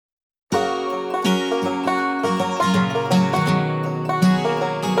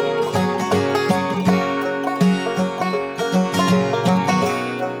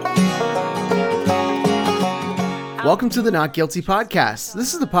Welcome to the Not Guilty Podcast.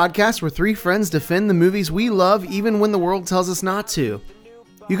 This is the podcast where three friends defend the movies we love even when the world tells us not to.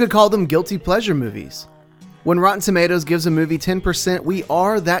 You could call them guilty pleasure movies. When Rotten Tomatoes gives a movie 10%, we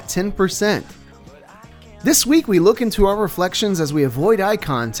are that 10%. This week we look into our reflections as we avoid eye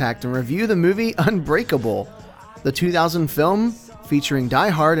contact and review the movie Unbreakable, the 2000 film featuring Die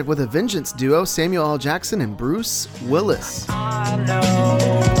Hard with a Vengeance duo Samuel L. Jackson and Bruce Willis. I know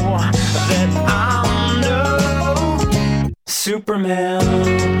that I'm no Superman.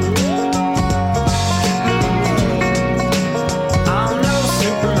 I'm no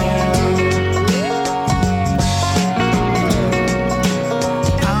Superman.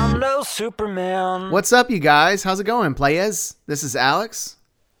 I'm no Superman. What's up, you guys? How's it going, players? This is Alex.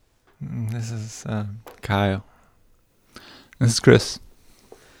 This is Kyle. This is Chris.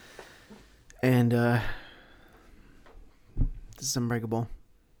 And this is Unbreakable.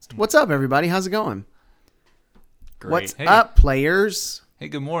 What's up, everybody? How's it going? Great. What's Hey. up, players? Hey,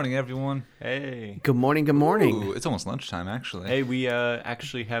 good morning, everyone. Hey. Good morning, good morning. Ooh, it's almost lunchtime, actually. Hey, we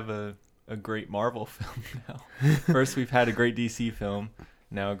actually have a great Marvel film now. First, we've had a great DC film.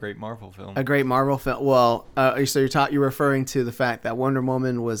 Now a great Marvel film. A great Marvel film. Well, so you're referring to the fact that Wonder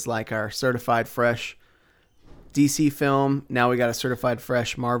Woman was like our certified fresh DC film. Now we got a certified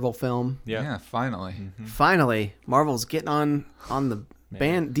fresh Marvel film. Yeah, finally. Finally, Marvel's getting on the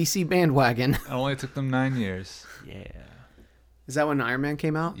DC bandwagon. It only took them 9 years. Yeah. Is that when Iron Man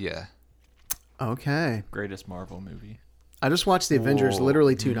came out? Yeah. Okay. Greatest Marvel movie. I just watched the Avengers Whoa.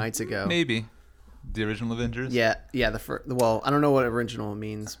 literally 2 nights ago. Maybe. The original Avengers? Yeah. Well, I don't know what original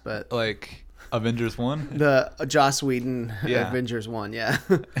means, but Like Avengers 1? the Joss Whedon Yeah. Avengers one, yeah.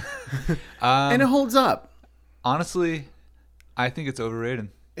 And it holds up. Honestly, I think it's overrated.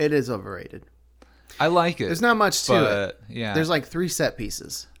 It is overrated. I like it. There's not much to it. But, yeah. There's like 3 set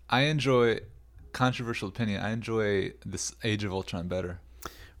pieces. I enjoy, controversial opinion, I enjoy this Age of Ultron better.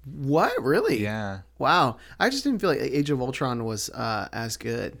 What? Really? Yeah. Wow. I just didn't feel like Age of Ultron was as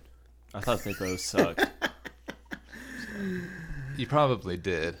good. I thought they both sucked. You probably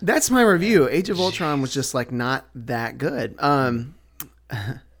did. That's my review. Age of Ultron was just like not that good.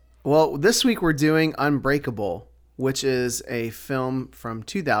 Well, this week we're doing Unbreakable, which is a film from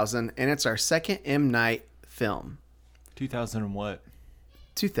 2000, and it's our second M. Night film. 2000 and what?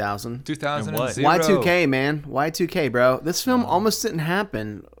 2000. 2000 And what? Y2K, man. Y2K, bro. This film almost didn't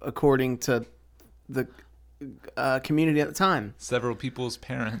happen, according to the community at the time, Several people's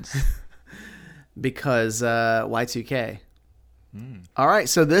parents. because Y2K. All right,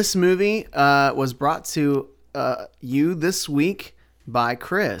 so this movie was brought to you this week by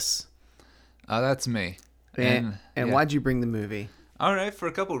Chris. That's me. And yeah. why'd you bring the movie? All right, for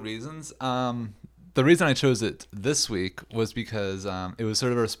a couple of reasons. The reason I chose it this week was because it was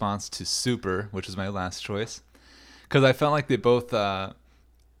sort of a response to Super, which was my last choice. Because I felt like they both,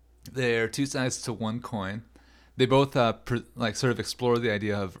 they're two sides to one coin. They both sort of explore the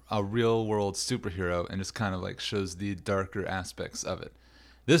idea of a real world superhero and just kind of like shows the darker aspects of it.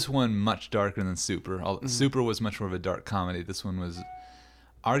 This one much darker than Super. Super was much more of a dark comedy. This one was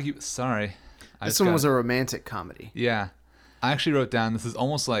This one was a romantic comedy. Yeah. I actually wrote down this is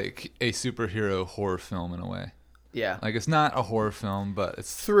almost like a superhero horror film in a way. Yeah. Like it's not a horror film, but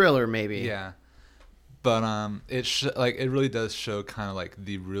it's Thriller, maybe. yeah. But it really does show kind of like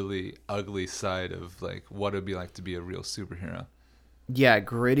the really ugly side of like what it'd be like to be a real superhero. Yeah,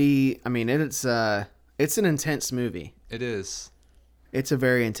 gritty. I mean, it's an intense movie. It is. It's a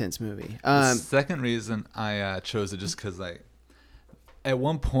very intense movie. The second reason I chose it just because like at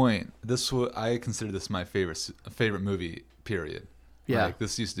one point I consider this my favorite movie. Period. Yeah. Like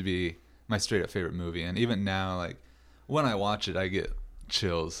this used to be my straight up favorite movie, and even now, like when I watch it, I get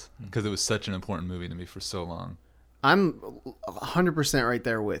chills because it was such an important movie to me for so long. I'm 100% right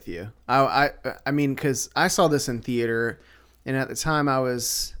there with you. I mean, because I saw this in theater, and at the time I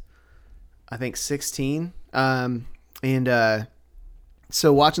was, I think, 16. So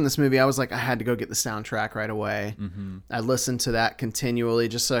watching this movie, I was like, I had to go get the soundtrack right away. Mm-hmm. I listened to that continually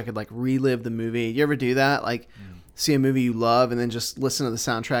just so I could like relive the movie. You ever do that? Like see a movie you love and then just listen to the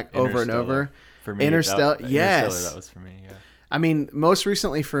soundtrack over and over? For me, Interstellar, yes. Interstellar, that was for me, yeah. I mean, most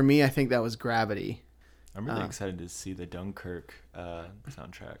recently for me, I think that was Gravity. I'm really excited to see the Dunkirk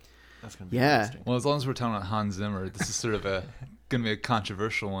soundtrack. That's going to be Yeah. interesting. Well, as long as we're talking about Hans Zimmer, this is sort of going to be a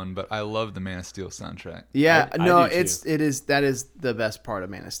controversial one, but I love the Man of Steel soundtrack. Yeah, I no, do too. that is the best part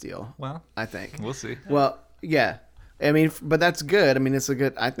of Man of Steel. Well, I think. we'll see. Well, yeah. I mean, but that's good. I mean, it's a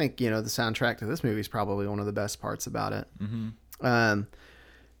good. I think the soundtrack to this movie is probably one of the best parts about it. Mm-hmm.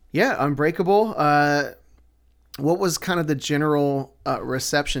 Yeah, Unbreakable. What was kind of the general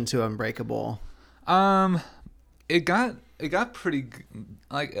reception to Unbreakable? It got pretty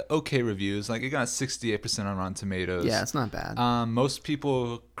like okay reviews. Like it got 68% on Rotten Tomatoes. Yeah, it's not bad. Most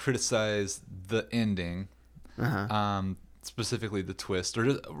people criticize the ending, specifically the twist,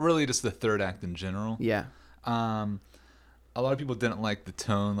 or really just the third act in general. Yeah. A lot of people didn't like the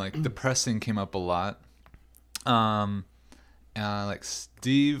tone. Like depressing came up a lot. Like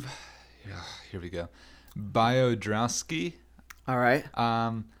Steve, here we go, Biodrowski. All right.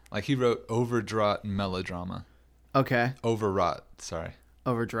 Like he wrote overwrought melodrama. Okay. Overwrought. Sorry.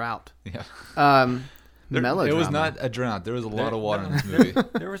 Overdrought. Yeah. Melodrama. It was not a drought. There was a lot of water in this movie.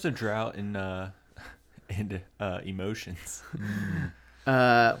 There was a drought in emotions.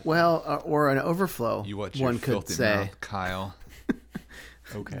 Well, or an overflow. You watch one your could filthy say. mouth, Kyle.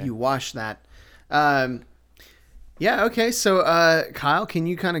 Okay. You wash that. Yeah. Okay. So, Kyle, can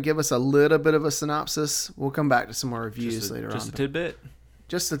you kind of give us a little bit of a synopsis? We'll come back to some more reviews later on. Just a tidbit.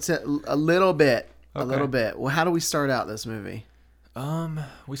 Just a little bit. Okay. A little bit. Well, how do we start out this movie?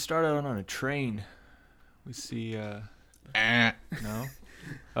 We start out on a train. We see no.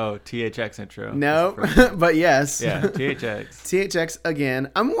 Oh, THX intro. No, but yes. Yeah, THX. THX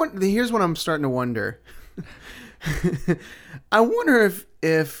again. Here's what I'm starting to wonder. I wonder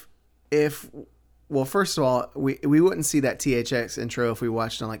if well, first of all, we wouldn't see that THX intro if we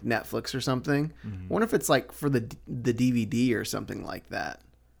watched on like Netflix or something. Mm-hmm. I wonder if it's like for the DVD or something like that.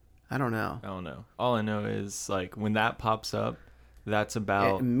 I don't know. I don't know. All I know is like when that pops up, that's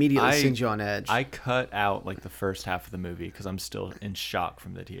about It immediately sends you on edge. I cut out like the first half of the movie because I'm still in shock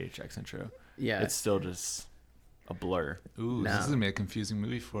from the THX intro. Yeah. It's still just a blur. Ooh, No. this is gonna be a confusing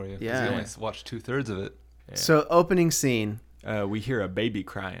movie for you. 'Cause Yeah. you only watched 2/3 of it. Yeah. So opening scene. We hear a baby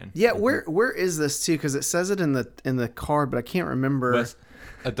crying. Yeah, where is this too? Because it says it in the card, but I can't remember. West-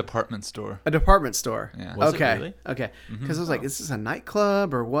 A department store. A department store. Yeah. Was it Okay. really? Okay. Because I was like, is this a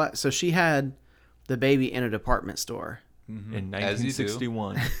nightclub or what? So she had the baby in a department store, In As you do.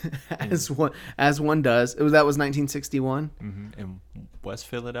 1961 as one does. That was 1961, in West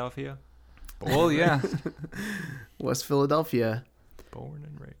Philadelphia. Well, yeah. West Philadelphia. Born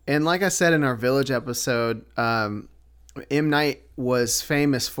and raised. And like I said in our Village episode, M. Night was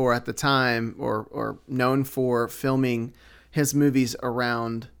famous for at the time, or known for filming his movies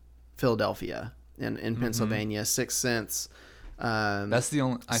around Philadelphia in Pennsylvania. Sixth Sense. That's the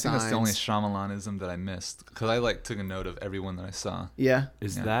only. I think that's the only Signs. Shyamalanism that I missed because I like took a note of everyone that I saw. Yeah.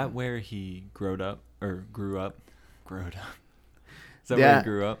 Is Yeah. that where he grew up? Is that Yeah. where he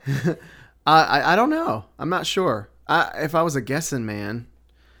grew up? I don't know. I'm not sure. If I was a guessing man,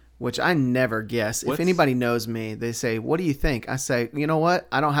 which I never guess. If What's- anybody knows me, they say, "What do you think?" I say, "You know what?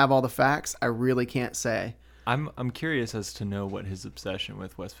 I don't have all the facts. I really can't say." I'm curious as to know what his obsession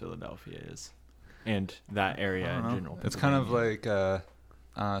with West Philadelphia is, and that area I in don't know. general. It's kind of Pennsylvania.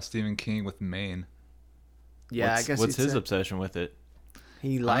 like Stephen King with Maine. Yeah, I guess What's you'd his say. obsession with it?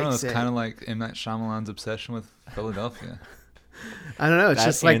 He I don't know. likes It's it. kind of like M. Night Shyamalan's obsession with Philadelphia. I don't know. It's That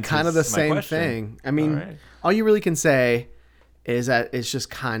just like kind of the answers my same question. thing. I mean, All right. all you really can say is that it's just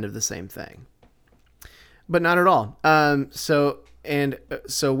kind of the same thing, but not at all. So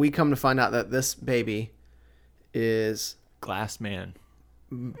we come to find out that this baby is Glass Man.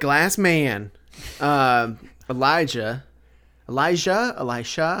 Glass Man, Elisha.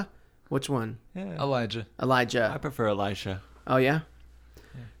 Which one? Yeah. Elijah. I Elijah. prefer Elisha Oh yeah.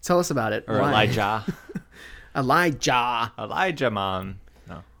 Tell us about it. or Why? Elijah. Elijah. Elijah, man.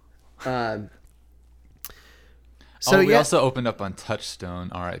 No. So we yeah. also opened up on Touchstone,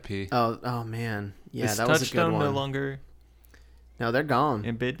 R.I.P. Oh man. Yeah, Is that was a good Touchstone one. no longer No, they're gone.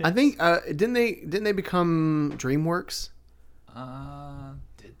 in business? I think didn't they become DreamWorks?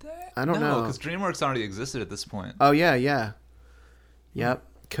 Did they? I don't know. because DreamWorks already existed at this point. Oh yeah. Yep.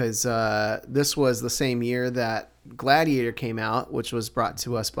 Because this was the same year that Gladiator came out, which was brought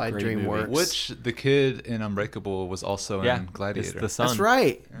to us by Great movie. DreamWorks. Which the kid in Unbreakable was also yeah, in Gladiator. It's the son. That's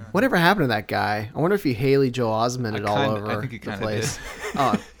right. Whatever happened to that guy? I wonder if he Haley Joel Osment it all over I think he the kind of place. did.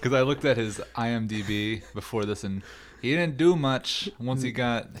 Oh, Because I looked at his IMDb before this, and he didn't do much once he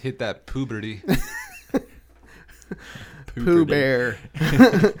hit that puberty. Pooh Bear.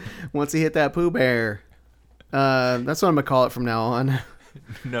 Once he hit that Pooh Bear. That's what I'm gonna call it from now on.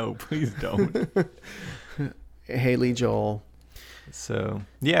 No, please don't. Haley Joel. So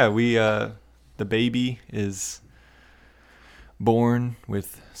yeah, we the baby is born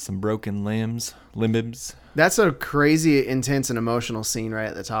with some broken limbs. That's a crazy, intense, and emotional scene right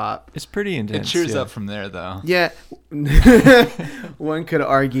at the top. It's pretty It intense. cheers yeah. up from there, though. Yeah. One could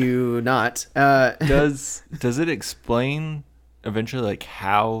argue not. Does it explain eventually like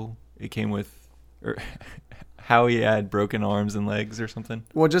how it came with, or how he had broken arms and legs or something?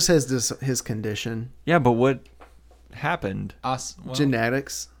 Well, just his condition. Yeah, but what happened? Well,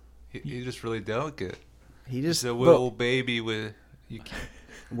 Genetics. he's just really delicate. He He's just a little baby with. You can't,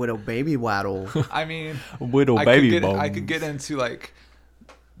 widow baby waddle. I mean, Widow I baby could get, bones. I could get into like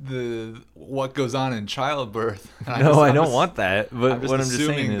what goes on in childbirth. And No, I I'm don't just- want that. But I'm just what I'm just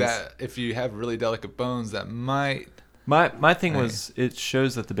assuming saying is, that if you have really delicate bones, that might. my thing Hey. was, it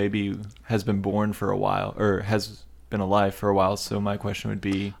shows that the baby has been born for a while, or has been alive for a while. So my question would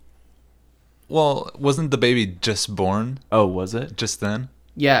be, Well, wasn't the baby just born oh, was it? just then?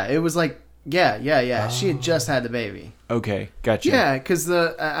 Yeah, it was like yeah. She had just had the baby. Okay, gotcha. Yeah, because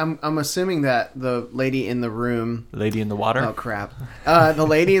I'm assuming that the lady in the room. Lady in the water. Oh crap! The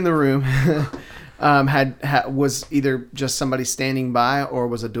lady in the room was either just somebody standing by or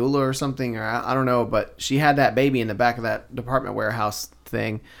was a doula or something, or I don't know. But she had that baby in the back of that department warehouse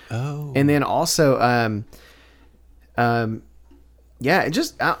thing. Oh. And then also, yeah, it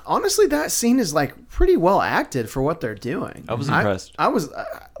just honestly, that scene is like pretty well acted for what they're doing. I was impressed. I was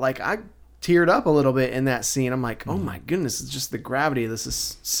I teared up a little bit in that scene. I'm like, oh my goodness, it's just the gravity of this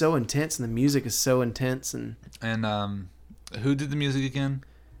is so intense, and the music is so intense. And Who did the music again?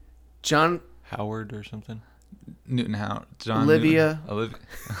 John Howard or something. Newton Howard. John Olivia. Newton?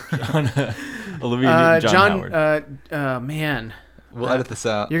 Olivia Newton John Howard. Man, We'll edit this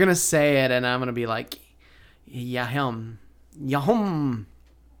out. you're gonna say it, and I'm gonna be like, Yahum.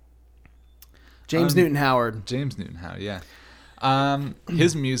 James Newton Howard. James Newton Howard, yeah.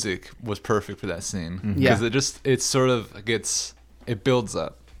 His music was perfect for that scene Yeah. because it builds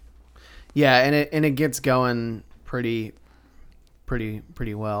up. Yeah, and it gets going pretty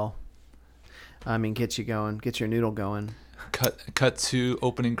well. I mean, gets you going, gets your noodle going. Cut to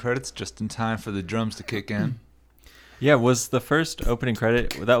opening credits just in time for the drums to kick in. Yeah, was the first opening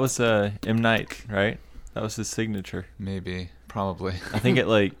credit, that was M. Night, right? That was his signature. Maybe, probably. I think it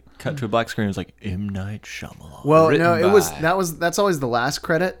like cut to a black screen. It was like M. Night Shyamalan. Well, Written no, it was by- that's always the last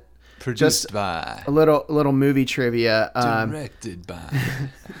credit. Produced Just by. A little movie trivia. Directed by.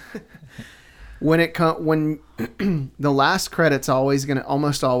 When the last credit's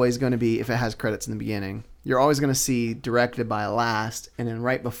almost always gonna be, if it has credits in the beginning, you're always gonna see directed by last, and then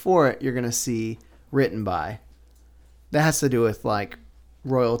right before it you're gonna see written by. That has to do with like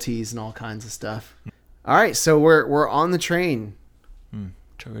royalties and all kinds of stuff. All right, so we're on the train,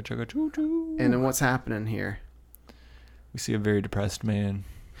 Chugga chugga choo choo. and then what's happening here? We see a very depressed man.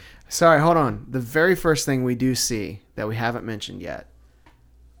 Sorry, hold on. The very first thing we do see that we haven't mentioned yet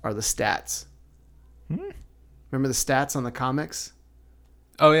are the stats. Remember the stats on the comics?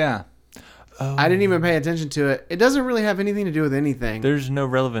 Oh, yeah. I didn't even pay attention to it. It doesn't really have anything to do with anything. There's no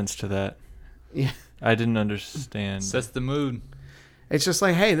relevance to that. Yeah. I didn't understand. Sets the mood. It's just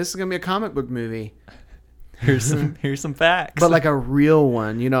like, hey, this is gonna be a comic book movie, Here's some facts. but like a real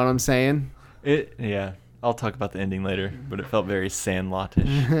one. You know what I'm saying? Yeah. I'll talk about the ending later, but it felt very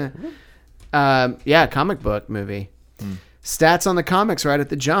Sandlot-ish. Yeah, comic book movie. Stats on the comics right at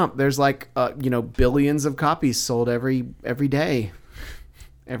the jump. There's like billions of copies sold every day,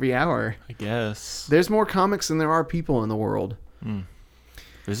 every hour. I guess. There's more comics than there are people in the world.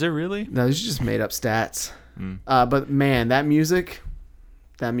 Is there really? No, these are just made up stats. But man, that music's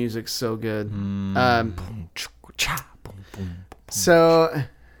so good. So,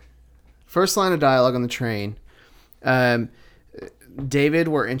 first line of dialogue on the train. David,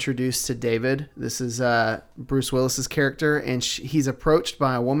 we're introduced to David. This is Bruce Willis's character, and he's approached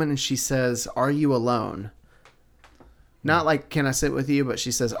by a woman, and she says, "Are you alone?" Not like, "Can I sit with you?" But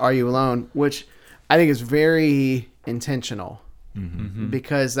she says, "Are you alone?" Which I think is very intentional,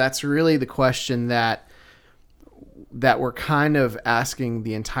 because that's really the question that we're kind of asking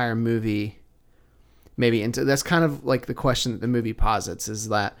the entire movie. Maybe into that's kind of like the question that the movie posits, is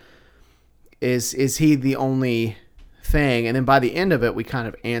that is he the only thing? And then by the end of it, we kind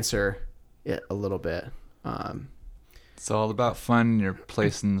of answer it a little bit. It's all about finding your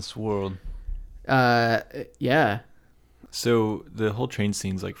place in this world. Yeah. So the whole train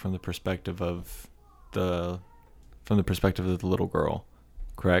scene's like from the perspective of the little girl,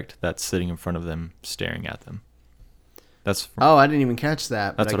 correct? That's sitting in front of them, staring at them. That's Oh, I didn't even catch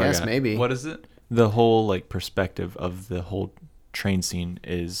that. But That's I what I guess got. maybe. What is it? the whole like perspective of the whole train scene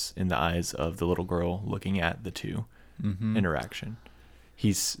is in the eyes of the little girl looking at the two interaction.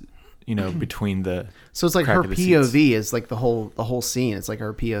 He's between the So it's like crack her of the seats. POV is like the whole scene. It's like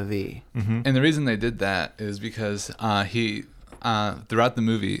her POV. And the reason they did that is because he throughout the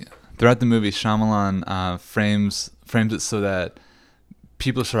movie Shyamalan frames it so that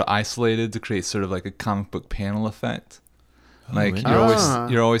people are sort of isolated to create sort of like a comic book panel effect. Like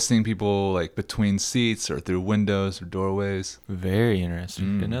you're always seeing people like between seats or through windows or doorways. Very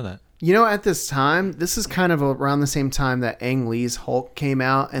interesting. Didn't know that. You know, at this time, this is kind of around the same time that Ang Lee's Hulk came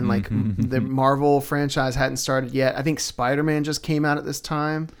out, and like the Marvel franchise hadn't started yet. I think Spider-Man just came out at this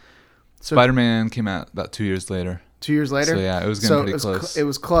time. So Spider-Man came out about 2 years later. 2 years later? So yeah, it was getting pretty close. It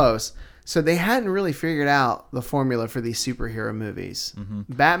was close. So they hadn't really figured out the formula for these superhero movies.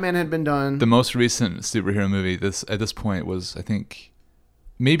 Batman had been done. The most recent superhero movie at this point was, I think,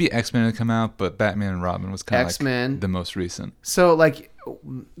 maybe X-Men had come out, but Batman and Robin was kind of like the most recent. So like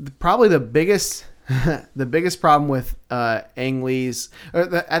probably the biggest the biggest problem with Ang Lee's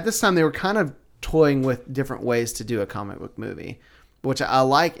at this time, they were kind of toying with different ways to do a comic book movie, which I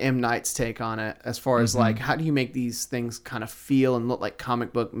like M. Night's take on it as far as like, how do you make these things kind of feel and look like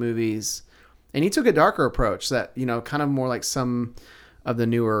comic book movies? And he took a darker approach that, you know, kind of more like some of the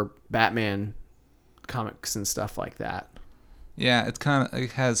newer Batman comics and stuff like that. Yeah,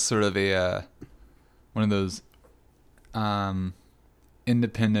 it has sort of a one of those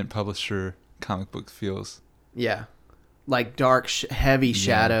independent publisher comic book feels. Yeah, like dark, heavy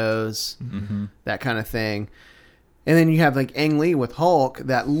shadows, that kind of thing. And then you have like Ang Lee with Hulk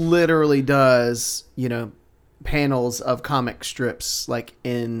that literally does, you know, panels of comic strips like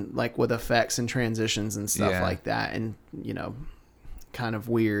with effects and transitions and stuff like that, and you know, kind of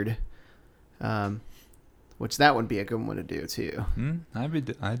weird. Which that would be a good one to do too.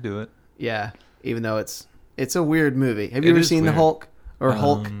 I'd do it. Yeah, even though it's a weird movie. Have you ever seen the Hulk or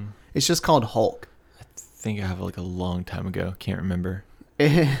Hulk? It's just called Hulk. I think I have like a long time ago. Can't remember.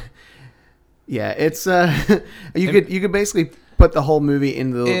 Yeah, it's you could basically put the whole movie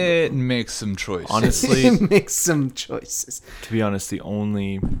into the. It makes some choices. Honestly, it makes some choices. To be honest, the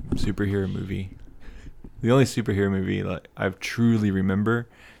only superhero movie like I truly remember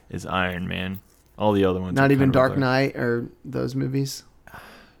is Iron Man. All the other ones. Not even Dark Knight or those movies.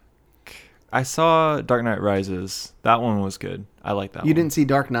 I saw Dark Knight Rises. That one was good. I like that one. You didn't see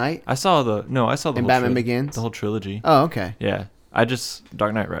Dark Knight? I saw the and whole Batman Begins? The whole trilogy. Oh, okay. Yeah.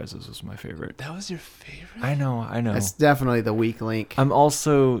 Dark Knight Rises was my favorite. That was your favorite? I know. That's definitely the weak link. I'm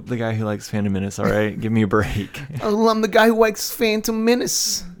also the guy who likes Phantom Menace, all right? Give me a break. Oh, I'm the guy who likes Phantom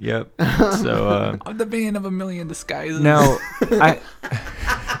Menace. Yep. So, I'm the man of a million disguises. Now,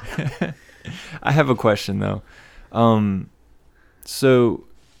 I have a question, though. So,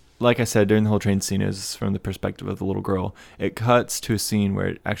 like I said, during the whole train scene is from the perspective of the little girl. It cuts to a scene where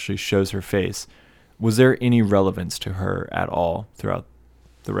it actually shows her face. Was there any relevance to her at all throughout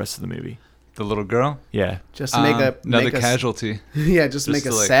the rest of the movie? The little girl? Yeah. Just to make another casualty. Yeah, just make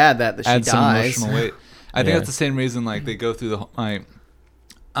us sad that she dies. Some emotional weight. I think that's the same reason like they go through the whole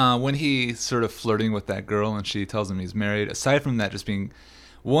when he's sort of flirting with that girl and she tells him he's married. Aside from that just being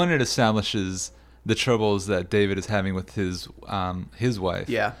one, it establishes the troubles that David is having with his wife.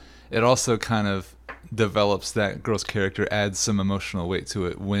 Yeah. It also kind of develops that girl's character, adds some emotional weight to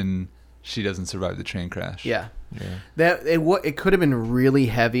it when she doesn't survive the train crash. Yeah. That it could have been really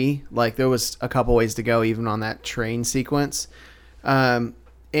heavy. Like there was a couple ways to go even on that train sequence. And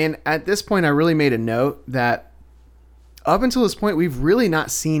at this point I really made a note that up until this point we've really not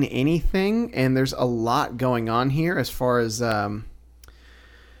seen anything, and there's a lot going on here as far as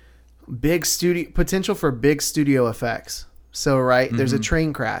potential for big studio effects. So there's a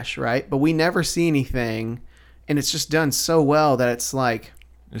train crash, right? But we never see anything, and it's just done so well that it's like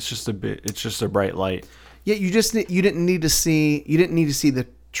it's just a bright light. Yeah, you didn't need to see the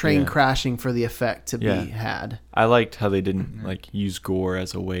train crashing for the effect to be had. I liked how they didn't like use gore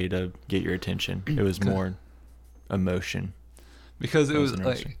as a way to get your attention. It was more emotion. Because it was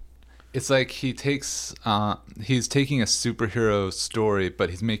like it's like he's taking a superhero story, but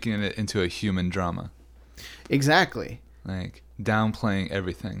he's making it into a human drama. Exactly. Like downplaying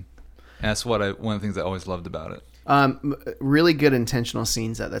everything. And that's one of the things I always loved about it. Really good intentional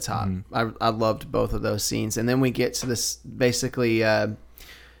scenes at the top. I loved both of those scenes. And then we get to this basically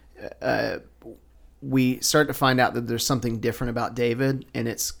we start to find out that there's something different about David, and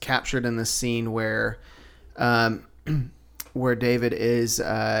it's captured in the scene where David is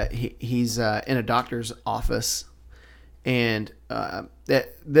he's in a doctor's office, and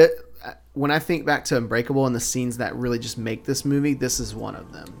that when I think back to Unbreakable and the scenes that really just make this movie, this is one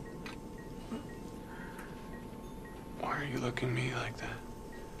of them. Why are you looking at me like that?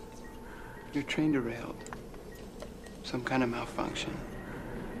 Your train derailed. Some kind of malfunction.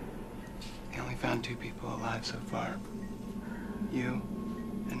 They only found 2 people alive so far. You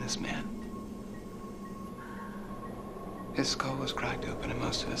and this man. His skull was cracked open and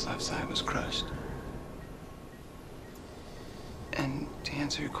most of his left side was crushed. And to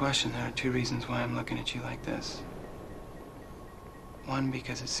answer your question, there are 2 reasons why I'm looking at you like this. One,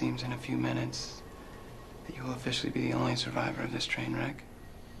 because it seems in a few minutes that you will officially be the only survivor of this train wreck.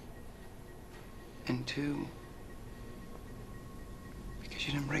 And 2, because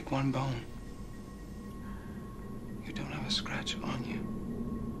you didn't break one bone. You don't have a scratch on you.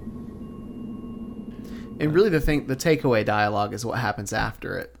 And really, the takeaway dialogue is what happens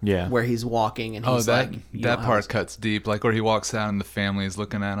after it. Yeah. Where he's walking and he's that like, you that don't part have a- cuts deep. Like where he walks out and the family is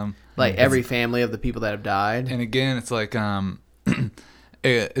looking at him. like every family of the people that have died. And again, it's like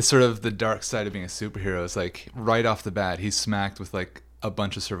it's sort of the dark side of being a superhero. It's like right off the bat, he's smacked with like a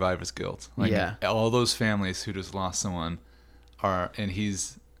bunch of survivor's guilt. Like Yeah. all those families who just lost someone and he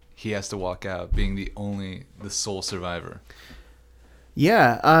has to walk out being the sole survivor.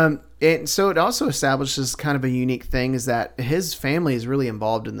 Yeah. So it also establishes kind of a unique thing is that his family is really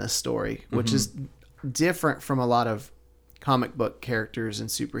involved in this story, which is different from a lot of comic book characters and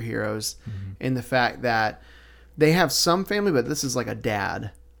superheroes in the fact that they have some family, but this is like a dad.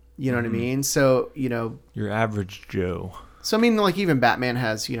 You know what I mean? So, Your average Joe. So, I mean, like even Batman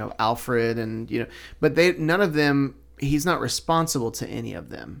has, Alfred and, but none of them, he's not responsible to any of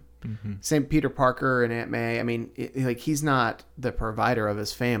them. Same Peter Parker and Aunt May. I mean, he's not the provider of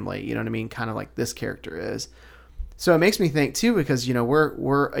his family. You know what I mean? Kind of like this character is. So it makes me think too, because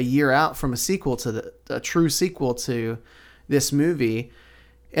we're a year out from a sequel to a true sequel to this movie,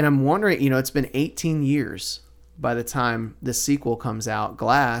 and I'm wondering, it's been 18 years by the time this sequel comes out,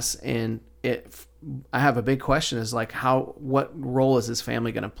 Glass, and I have a big question: is like what role is his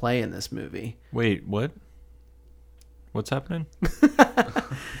family going to play in this movie? Wait, what? What's happening?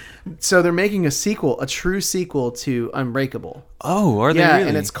 So they're making a true sequel to Unbreakable. Oh, are they Yeah, really?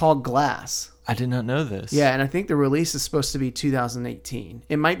 and it's called Glass. I did not know this. Yeah, and I think the release is supposed to be 2018.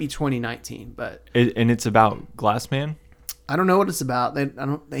 It might be 2019, but And it's about Glassman? I don't know what it's about.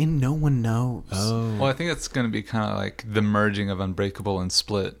 No one knows. Oh. Well, I think it's going to be kind of like the merging of Unbreakable and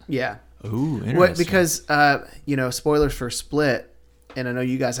Split. Yeah. Ooh, interesting. What, because spoilers for Split, and I know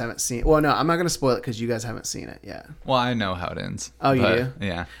you guys haven't seen. Well, no, I'm not going to spoil it because you guys haven't seen it yet. Well, I know how it ends. Oh, you but, do?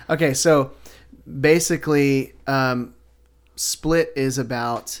 Yeah. Okay, so basically, Split is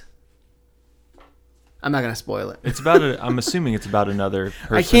about. I'm not going to spoil it. It's about I'm assuming it's about another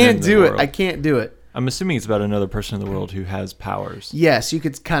person. I can't in the do it. world. I can't do it. I'm assuming it's about another person in the world who has powers. Yes, you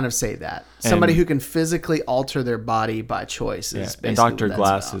could kind of say that. Somebody who can physically alter their body by choice. Yeah. Is basically And Dr. what that's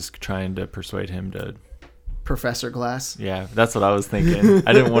Glass about. is trying to persuade him to. Professor Glass. Yeah, that's what I was thinking.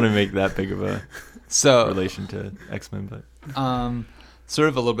 I didn't want to make that big of a So, relation to X-Men, but sort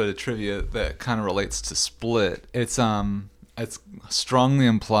of a little bit of trivia that kind of relates to Split. It's strongly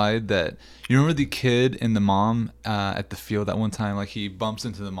implied that you remember the kid and the mom at the field that one time, like he bumps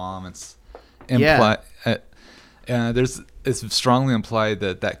into the mom. It's implied. It's strongly implied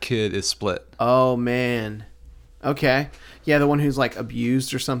that kid is Split. Oh man. Okay. Yeah, the one who's like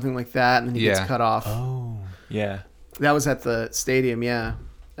abused or something like that, and then he gets Yeah. cut off. yeah. That was at the stadium. Yeah.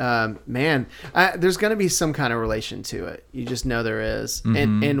 Man, there's going to be some kind of relation to it. You just know there is.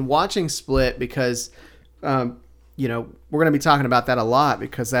 And watching Split, because we're going to be talking about that a lot,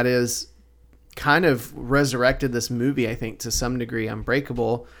 because that is kind of resurrected this movie, I think, to some degree,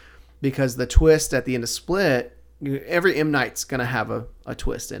 Unbreakable, because the twist at the end of Split, every M. Night's going to have a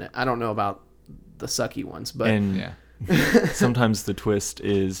twist in it. I don't know about the sucky ones, but And Yeah. sometimes the twist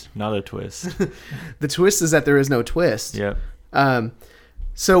is not a twist. the twist is that there is no twist. Yep.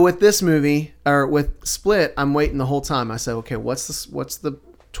 So with this movie, or with Split, I'm waiting the whole time. I said, okay, what's the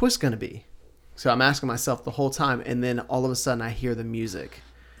twist going to be? So I'm asking myself the whole time, and then all of a sudden I hear the music.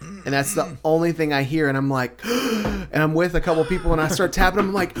 And that's the only thing I hear, and I'm like, and I'm with a couple people, and I start tapping them.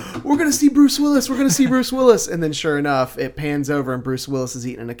 I'm like, we're going to see Bruce Willis. We're going to see Bruce Willis. And then sure enough, it pans over, and Bruce Willis is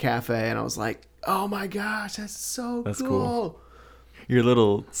eating in a cafe, and I was like, oh my gosh, that's so That's cool. cool. Your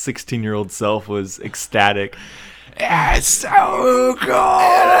little 16-year-old self was ecstatic. It's so cool.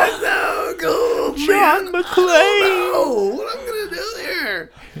 That's so cool, John man. McClane. Oh, what I'm going to do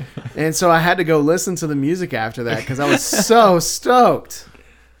here? And so I had to go listen to the music after that, because I was so stoked.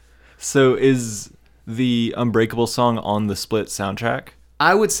 So is the Unbreakable song on the Split soundtrack?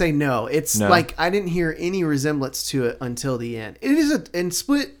 I would say no. It's No? like I didn't hear any resemblance to it until the end. It is and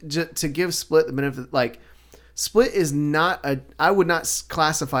Split, to give Split the benefit, like Split is not I would not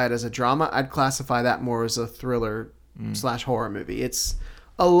classify it as a drama. I'd classify that more as a thriller / horror movie. It's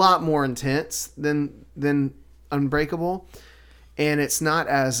a lot more intense than Unbreakable, and it's not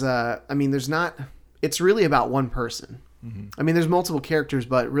as it's really about one person. I mean, there's multiple characters,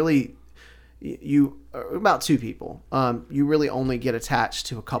 but really, you about two people. You really only get attached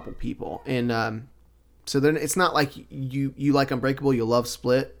to a couple people, and so then it's not like you like Unbreakable, you love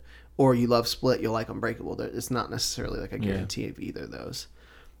Split, or you love Split, you'll like Unbreakable. It's not necessarily like a guarantee of either of those,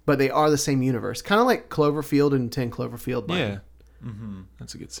 but they are the same universe, kind of like Cloverfield and 10 Cloverfield Lane. Yeah.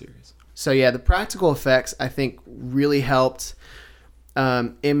 That's a good series. So yeah, the practical effects I think really helped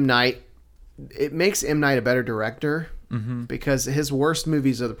M. Night. It makes M. Night a better director because his worst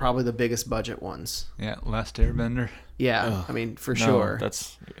movies are probably the biggest budget ones. Yeah, Last Airbender. Yeah, Ugh. I mean for No, sure.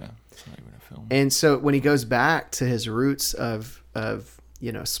 That's not even a film. And so when he goes back to his roots of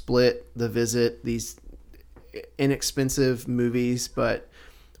Split, The Visit, these inexpensive movies, but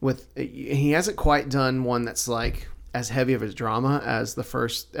he hasn't quite done one that's like as heavy of a drama as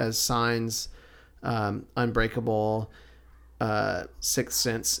Signs, Unbreakable, Sixth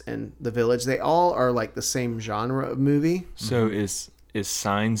Sense, and The Village. They all are like the same genre of movie. So is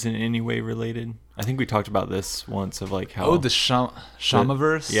Signs in any way related? I think we talked about this once of like how The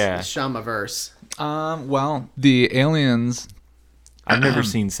Shamaverse. Yeah. The Shamaverse. Well, the aliens. I've never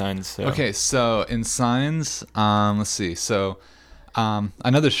seen Signs. So. Okay, so in Signs, let's see. So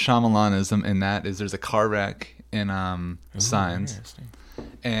another Shyamalanism in that is there's a car wreck in Signs, Interesting.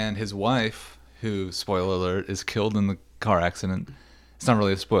 and his wife, who, spoiler alert, is killed in the car accident. It's not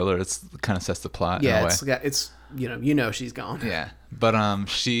really a spoiler. It kind of sets the plot in a Yeah, way. it's she's gone. Yeah, but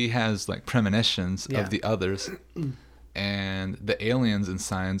she has like premonitions Yeah. of the others, and the aliens in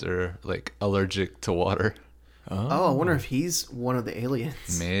Signs are like allergic to water. Oh, I wonder if he's one of the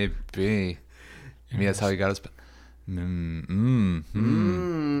aliens. Maybe that's how he got his.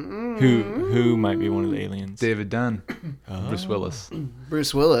 Who might be one of the aliens? David Dunn, Bruce Willis.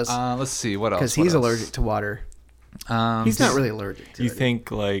 Bruce Willis, Let's see what else. because what he's else? allergic to water. He's not really allergic to You it.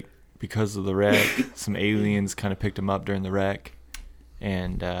 think like because of the wreck, some aliens kind of picked him up during the wreck,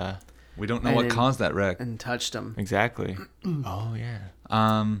 and We don't know And what then- caused that wreck. and touched him. exactly. Oh yeah.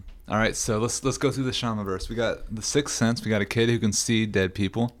 All right, so let's go through the Shamaverse. We got the Sixth Sense. We got a kid who can see dead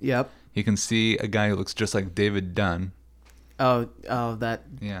people. Yep. He can see a guy who looks just like David Dunn. Oh, that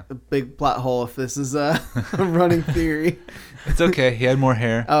Yeah, big plot hole. If this is a running theory. it's okay. He had more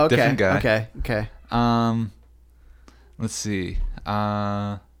hair. Oh, okay. Different guy. Okay. Let's see.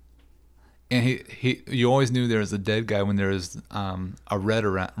 And you always knew there was a dead guy when there was a red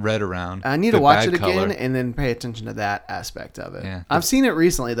around. I need the to watch bad it again color. and then pay attention to that aspect of it. Yeah. I've seen it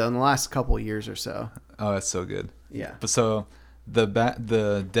recently though, in the last couple of years or so. Oh, that's so good. Yeah. But so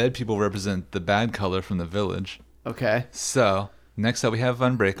the dead people represent the bad color from the village. Okay. So next up we have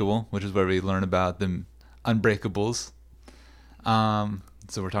Unbreakable, which is where we learn about the Unbreakables.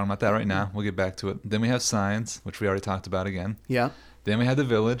 So we're talking about that right now. We'll get back to it. Then we have Signs, which we already talked about again. Yeah. Then we have the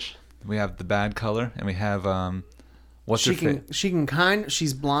village. We have the bad color, and we have what's her face?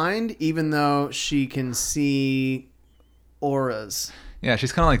 She's blind even though she can see auras. Yeah,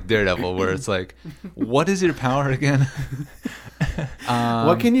 she's kind of like Daredevil, where it's like, what is your power again?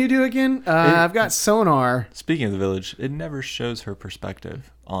 What can you do again? I've got sonar. Speaking of the village, it never shows her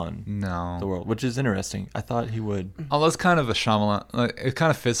perspective on No. the world, which is interesting. I thought he would. Oh, that's kind of a Shyamalan. Like, it kind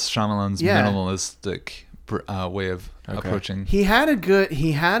of fits Shyamalan's Yeah. minimalistic way of approaching. He had a good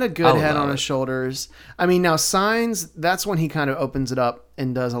head love on it. his shoulders. I mean, now Signs, that's when he kind of opens it up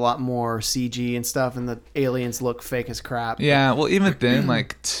and does a lot more CG and stuff, and the aliens look fake as crap. Yeah, well, even then,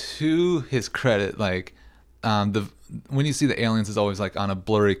 like, to his credit, like, when you see the aliens, it's always like on a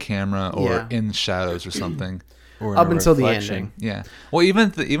blurry camera or Yeah. in shadows or something. Or in Up a until the reflection. ending. Yeah. Well, even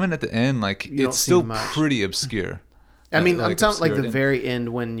at the end, like, You don't it's see still much. pretty obscure. I mean, I'm talking like obscured the in- very end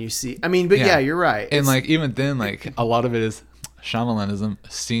when you see. I mean, but yeah, you're right. And It's- like even then, like a lot of it is Shyamalan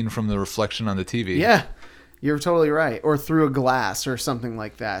seen from the reflection on the TV. yeah, you're totally right. Or through a glass or something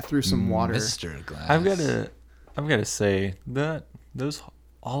like that, through some water. Mr. Glass. I've got to say that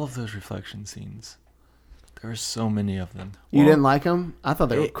all of those reflection scenes, there were so many of them. You didn't like them? I thought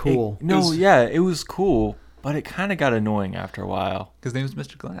they were It- cool. it was cool, but it kind of got annoying after a while. His name is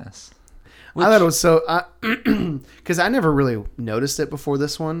Mr. Glass. I thought it was so because I never really noticed it before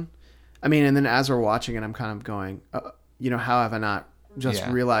this one. I mean, and then as we're watching it, I'm kind of going, how have I not just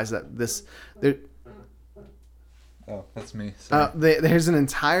Yeah. realized that this? There, Oh, that's me. Sorry. there's an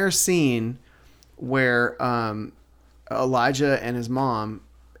entire scene where Elijah and his mom,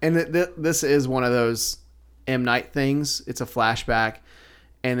 and this is one of those M. Night things. It's a flashback,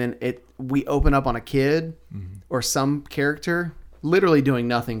 and then we open up on a kid or some character literally doing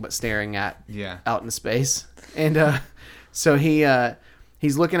nothing but staring at Yeah. out in space, and so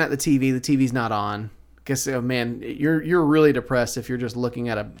he's looking at the TV. The TV's not on. Guess, oh man, you're really depressed if you're just looking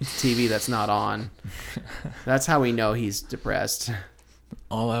at a TV that's not on. That's how we know he's depressed.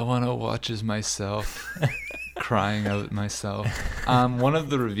 All I want to watch is myself crying out at myself. One of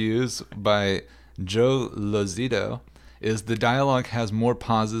the reviews by Joe Lozito is the dialogue has more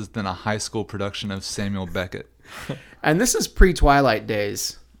pauses than a high school production of Samuel Beckett. And this is pre-Twilight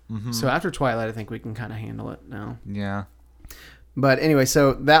days. So after Twilight, I think we can kind of handle it now. Yeah. But anyway,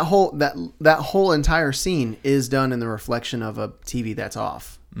 so that whole entire scene is done in the reflection of a TV that's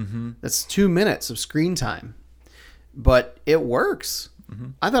off. Mm-hmm. That's 2 minutes of screen time, but it works. Mm-hmm.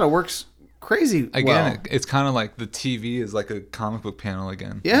 I thought it works crazy. Again, well. it's kind of like the TV is like a comic book panel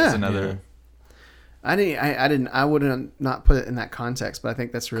again. Yeah. It's another. Yeah. I wouldn't not put it in that context, but I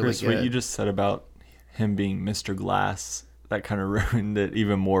think that's really Chris, good. what you just said about him being Mr. Glass, that kind of ruined it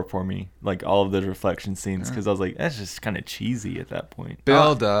even more for me. Like all of those reflection scenes, because I was like, that's just kind of cheesy at that point.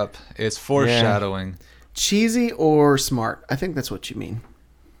 Build up. It's foreshadowing. Cheesy or smart? I think that's what you mean.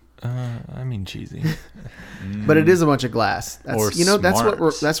 I mean cheesy. But it is a bunch of glass. Or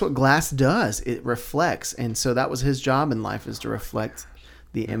that's what glass does. It reflects, and so that was his job in life, is to reflect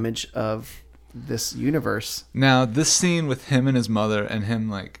the image of this universe. Now, this scene with him and his mother and him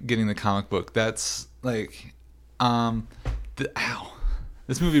like getting the comic book, that's like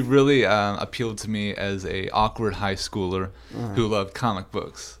this movie really appealed to me as a awkward high schooler who loved comic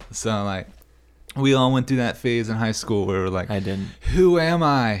books. So like we all went through that phase in high school where we're like, I didn't. Who am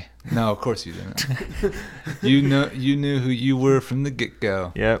I? No, of course you didn't. you knew who you were from the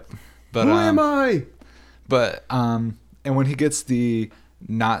get-go. Yep. But Who am I? But and when he gets the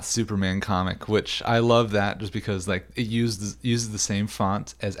not Superman comic, which I love that just because like it uses the same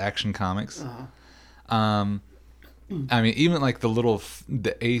font as Action Comics. I mean, even like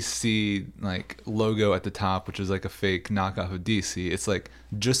the AC like logo at the top, which is like a fake knockoff of DC. It's like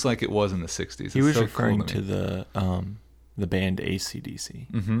just like it was in the '60s. He was so referring cool to the band AC/DC.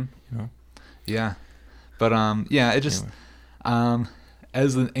 Mm-hmm. You know? Yeah, but it just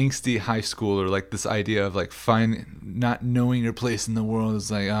as an angsty high schooler, like this idea of like not knowing your place in the world is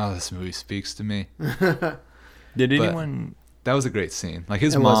like, oh, this movie speaks to me. Did anyone? That was a great scene. Like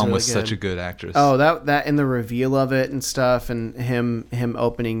his It was mom really was good. such a good actress. Oh, that and the reveal of it and stuff, and him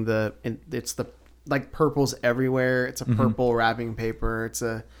opening it's the like purples everywhere. It's a purple wrapping paper.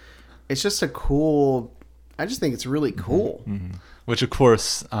 It's just a cool. I just think it's really cool. Mm-hmm. Which of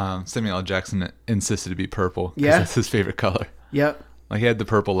course Samuel L. Jackson insisted to be purple. 'Cause Yeah. that's his favorite color. Yep. Like he had the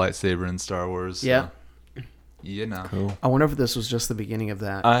purple lightsaber in Star Wars. So, Yeah. you know. Cool. I wonder if this was just the beginning of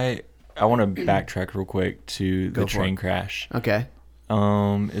that. I want to backtrack real quick to Go the for train it. crash. Okay.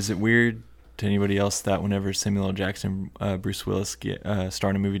 Is it weird to anybody else that whenever Samuel L. Jackson, Bruce Willis star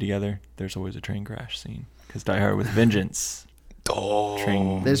in a movie together, there's always a train crash scene? Because Die Hard with Vengeance.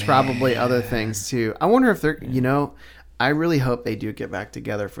 Train. There's probably other things too. I wonder if they're. I really hope they do get back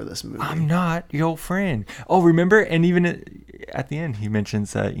together for this movie. I'm not your friend. Oh, remember? And even at the end, he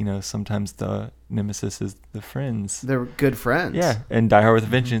mentions that sometimes the nemesis is the friends. They're good friends. Yeah, and Die Hard with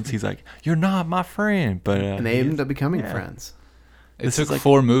Vengeance, he's like, "You're not my friend," but And they end up becoming friends. It This took is like-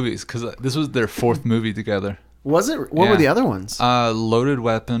 4 movies because this was their 4th movie together. Was it? What were Yeah. the other ones? Loaded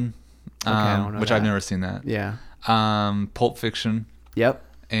Weapon, I don't know which I've that. never seen that. Yeah. Pulp Fiction, Yep.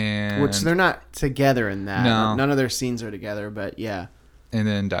 and Which they're not together in that. No. None of their scenes are together, but yeah. and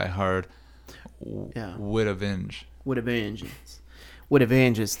then Die Hard. Yeah. With Avenge. With a vengeance. With a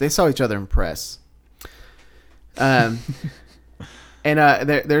vengeance. They saw each other in press. And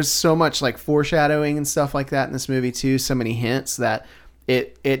there's so much like foreshadowing and stuff like that in this movie too. So many hints that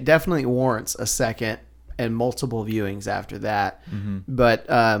it definitely warrants a second and multiple viewings after that. Mm-hmm. But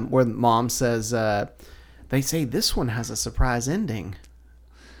where mom says, they say this one has a surprise ending.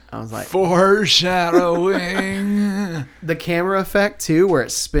 I was like, Foreshadowing. the camera effect too, where it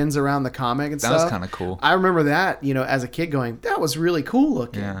spins around the comic and That stuff. was kind of cool. I remember that, as a kid going, that was really cool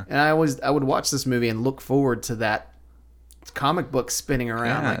looking. Yeah. And I would watch this movie and look forward to that comic book spinning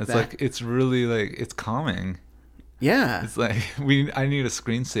around Yeah, like it's that. like it's really like it's calming. Yeah. It's like I need a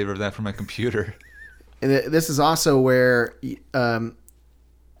screensaver of that for my computer. And this is also where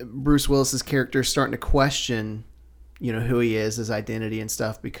Bruce Willis's character is starting to question, who he is, his identity and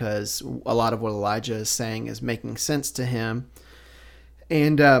stuff, because a lot of what Elijah is saying is making sense to him.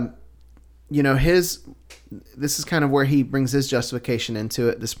 And, this is kind of where he brings his justification into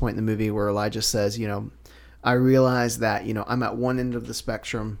it at this point in the movie, where Elijah says, I realize that, I'm at one end of the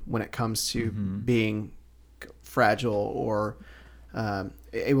spectrum when it comes to being fragile or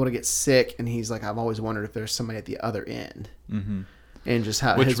able to get sick. And he's like, I've always wondered if there's somebody at the other end. Mm-hmm. And just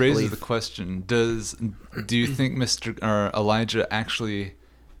how Which his raises belief. the question: do you think Elijah actually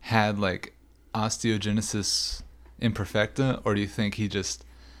had like osteogenesis imperfecta, or do you think he just,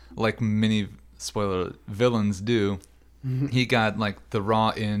 like many spoiler villains do, he got like the raw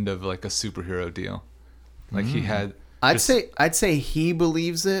end of like a superhero deal? Like he had. I'd say he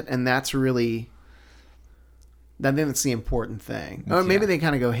believes it, and that's really. I think that's the important thing. Or maybe Yeah. they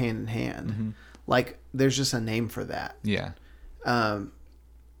kind of go hand in hand. Like there's just a name for that. Yeah.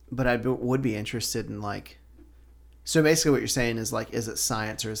 But I would be interested in like So basically, what you're saying is like, is it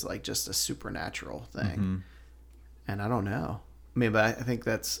science or is it like just a supernatural thing? And I don't know. I mean, but I think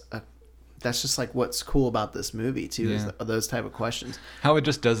that's just like what's cool about this movie too, is those type of questions. How it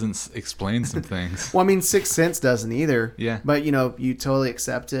just doesn't explain some things. Well, I mean, Sixth Sense doesn't either. Yeah. But you know, you totally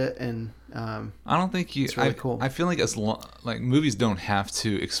accept it, and I don't think you. It's really cool. I feel like like movies don't have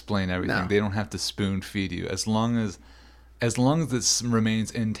to explain everything. No. They don't have to spoon feed you. As long as this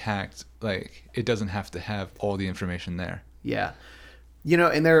remains intact, like it doesn't have to have all the information there. yeah. You know,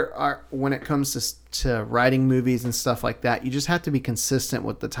 and there are, when it comes to writing movies and stuff like that, you just have to be consistent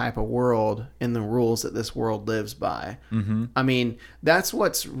with the type of world and the rules that this world lives by. I mean, that's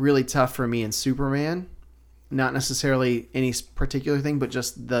what's really tough for me in Superman. Not necessarily any particular thing, but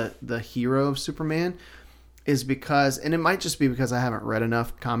just the hero of Superman is because, and it might just be because I haven't read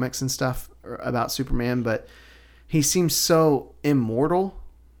enough comics and stuff about Superman, but he seems so immortal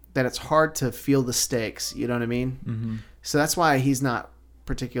that it's hard to feel the stakes. You know what I mean? So that's why he's not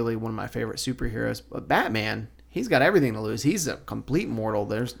particularly one of my favorite superheroes. But Batman, he's got everything to lose. He's a complete mortal.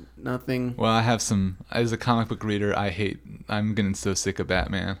 There's nothing. Well, I have some. As a comic book reader, I'm getting so sick of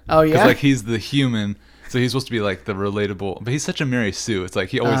Batman. Oh, yeah? Because like he's the human, so he's supposed to be like the relatable. But he's such a Mary Sue. It's like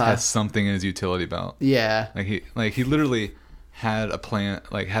he always has something in his utility belt. Yeah. Like he literally had a plan.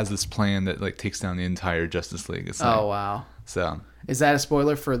 Like has this plan that like takes down the entire Justice League. It's like, Oh, wow. So Is that a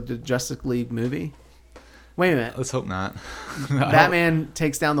spoiler for the Justice League movie? Wait a minute. let's hope not. Batman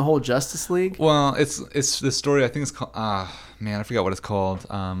takes down the whole Justice League? Well, it's the story. I think it's called. Man, I forgot what it's called.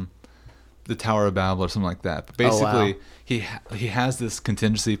 The Tower of Babel or something like that. But basically, he has this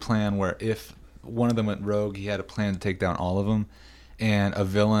contingency plan where if one of them went rogue, he had a plan to take down all of them, and a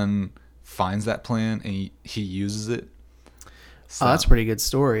villain finds that plan and he uses it. So, Oh, that's a pretty good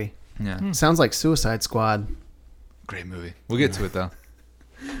story. yeah, Sounds like Suicide Squad. great movie. We'll get to it though.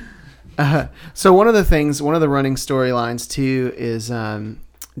 So one of the running storylines too is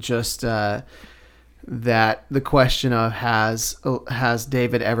just that the question of has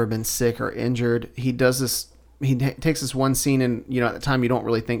David ever been sick or injured? He does this. He takes this one scene, and you know at the time you don't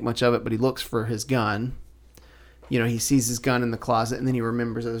really think much of it, but he looks for his gun. You know, he sees his gun in the closet, and then he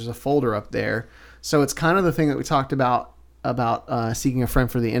remembers that there's a folder up there. So it's kind of the thing that we talked about seeking a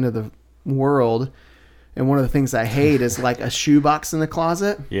friend for the end of the world. And one of the things I hate is like a shoebox in the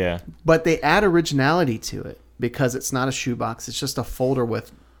closet. Yeah. But they add originality to it because it's not a shoebox. It's just a folder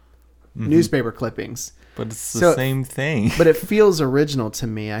with newspaper clippings. But it's the same thing. But it feels original to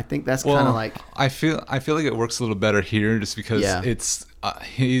me. I think that's kind of like... I feel like it works a little better here just because it's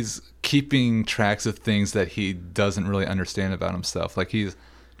he's keeping tracks of things that he doesn't really understand about himself. Like he's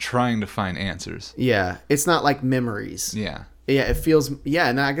trying to find answers. Yeah. It's not like memories. Yeah. Yeah, it feels... Yeah,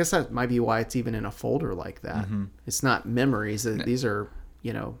 and I guess that might be why it's even in a folder like that. It's not memories. These are,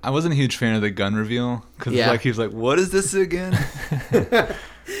 you know... I wasn't a huge fan of the gun reveal because like he was like, "What is this again?"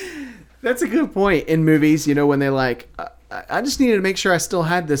 That's a good point in movies, you know, when they're like, I just needed to make sure I still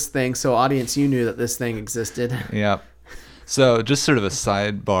had this thing, so audience, you knew that this thing existed. Yeah. So just sort of a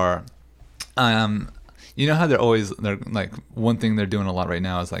sidebar. You know how they're like one thing they're doing a lot right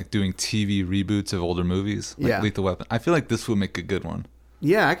now is like doing TV reboots of older movies, like Lethal Weapon. I feel like this would make a good one.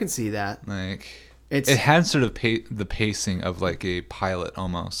 Yeah, I can see that. Like it had sort of the pacing of like a pilot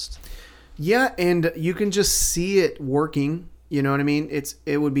almost. Yeah, and you can just see it working. You know what I mean?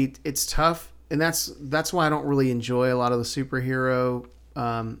 It's tough, and that's why I don't really enjoy a lot of the superhero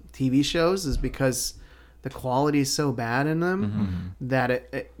TV shows, is because the quality is so bad in them that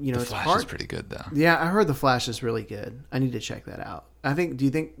it you know, the it's Flash hard. is pretty good though. Yeah, I heard The Flash is really good. I need to check that out. Do you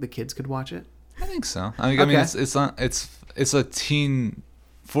think the kids could watch it? I think so. I mean, it's a teen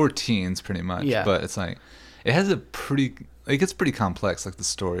for teens pretty much. Yeah. But it's like it has it gets pretty complex, like the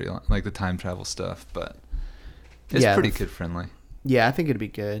story, like the time travel stuff, but it's pretty kid friendly. Yeah, I think it'd be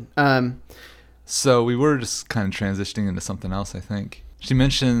good. So we were just kind of transitioning into something else, I think. He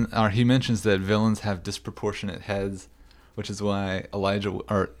mentions that villains have disproportionate heads, which is why Elijah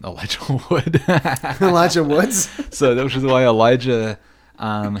Wood. Elijah Woods. So which is why Elijah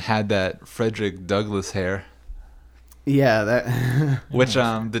had that Frederick Douglass hair. Yeah, that. Which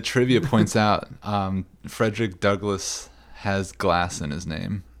the trivia points out, Frederick Douglass has glass in his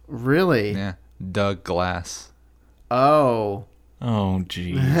name. Really? Yeah, Doug Glass. Oh. Oh,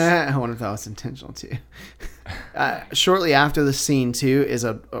 geez. I wonder if that was intentional too. Shortly after the scene too is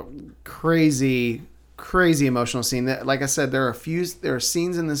a crazy emotional scene. That, like I said, there are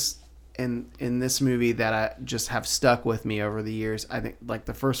scenes in this movie that I just have stuck with me over the years. I think like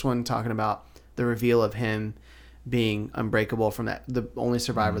the first one talking about the reveal of him being unbreakable from the only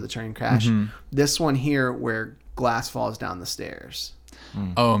survivor of the train crash. This one here where Glass falls down the stairs.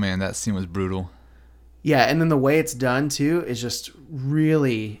 Oh man, that scene was brutal. Yeah, and then the way it's done too is just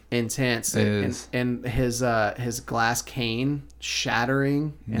really intense. It is. And his glass cane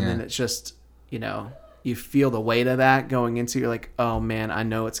shattering, and then it's just, you know, you feel the weight of that going into. You're like, oh man, I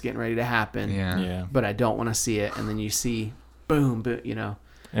know it's getting ready to happen. Yeah. But I don't want to see it. And then you see, boom, you know.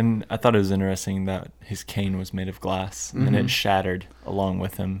 And I thought it was interesting that his cane was made of glass and it shattered along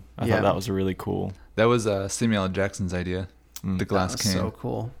with him. I thought that was really cool. That was Samuel L. Jackson's idea. The glass That was cane. so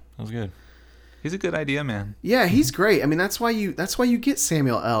cool. That was good. He's a good idea, man. Yeah, he's great. I mean, that's why you get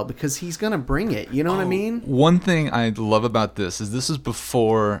Samuel L. because he's gonna bring it. You know what I mean? One thing I love about this is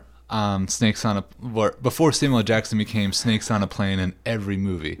before before Samuel L. Jackson became Snakes on a Plane in every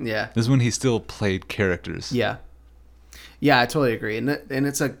movie. Yeah. This is when he still played characters. Yeah. Yeah, I totally agree. And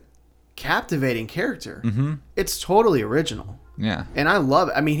it's a captivating character. Mm-hmm. It's totally original. Yeah. And I love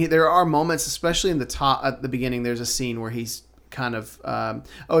it. I mean, there are moments, especially at the beginning, there's a scene where he's kind of,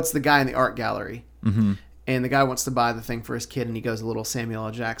 it's the guy in the art gallery. Mm-hmm. And the guy wants to buy the thing for his kid, and he goes a little Samuel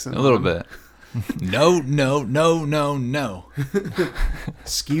L. Jackson. A little bit. No.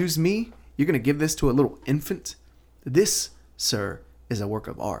 Excuse me? You're going to give this to a little infant? This, sir, is a work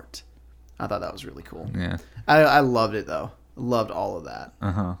of art. I thought that was really cool. Yeah. I loved it, though. Loved all of that.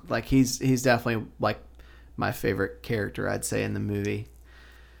 Uh-huh. Like, he's definitely, like, my favorite character, I'd say, in the movie.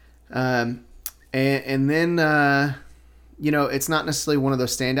 And then, you know, it's not necessarily one of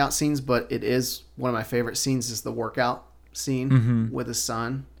those standout scenes, but it is one of my favorite scenes is the workout scene with his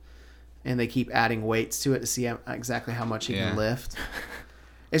son. And they keep adding weights to it to see exactly how much he can lift.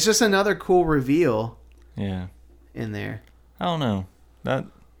 It's just another cool reveal in there. I don't know.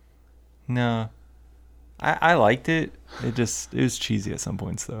 No. I liked it. It was cheesy at some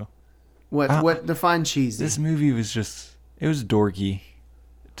points, though. What defined cheesy? This movie was it was dorky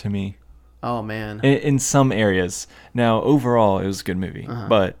to me. Oh, man. In some areas. Now, overall, it was a good movie.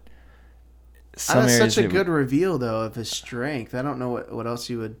 But some That's areas... such a good reveal, though, of his strength. I don't know what else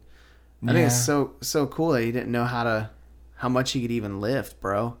you would... I think it's so cool that he didn't know how much he could even lift,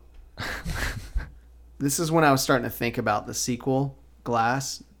 bro. This is when I was starting to think about the sequel,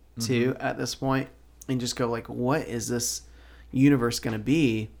 Glass, too, at this point, and just go like, what is this universe going to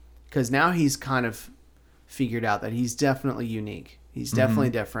be? Because now he's kind of figured out that he's definitely unique. He's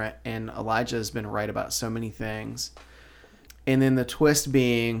definitely different, and Elijah has been right about so many things. And then the twist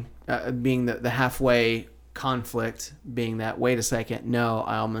being the halfway conflict being that, wait a second, no,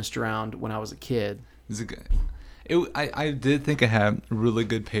 I almost drowned when I was a kid. I did think it had really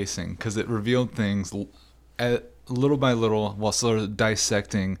good pacing because it revealed things little by little while sort of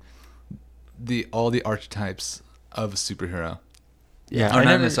dissecting all the archetypes of a superhero. Yeah, or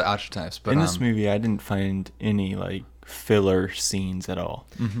not necessarily archetypes, but in this movie, I didn't find any like filler scenes at all.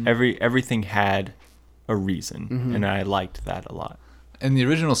 Everything had a reason, and I liked that a lot. In the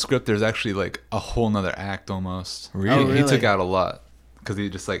original script, there's actually like a whole nother act almost. Really? Oh, really? He took out a lot because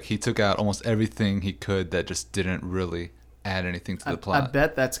he took out almost everything he could that just didn't really add anything to the plot. I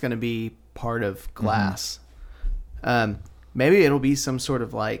bet that's going to be part of Glass. Maybe it'll be some sort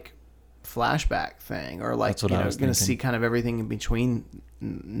of like flashback thing, or like, That's what I was going to thinking. see kind of everything in between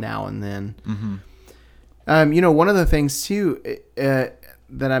now and then. You know, one of the things too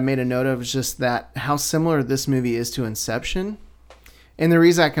that I made a note of is just that how similar this movie is to Inception. And the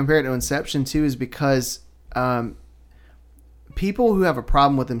reason I compare it to Inception too is because people who have a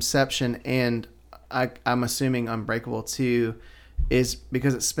problem with Inception, and I'm assuming Unbreakable too, is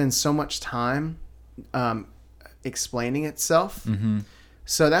because it spends so much time explaining itself.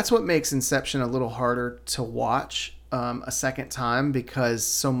 So that's what makes Inception a little harder to watch a second time, because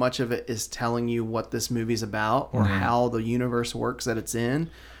so much of it is telling you what this movie's about or how the universe works that it's in,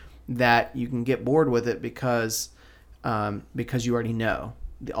 that you can get bored with it because you already know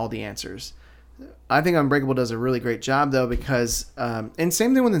all the answers. I think Unbreakable does a really great job though, because and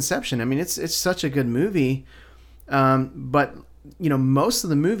same thing with Inception. I mean, it's such a good movie, but you know, most of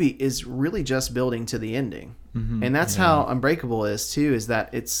the movie is really just building to the ending, and that's how Unbreakable is too. Is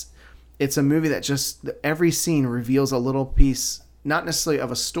that it's a movie that just every scene reveals a little piece, not necessarily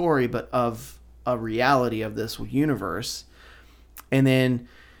of a story, but of a reality of this universe, and then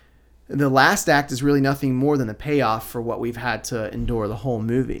the last act is really nothing more than a payoff for what we've had to endure the whole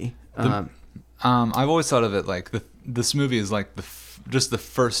movie. I've always thought of it like this movie is like just the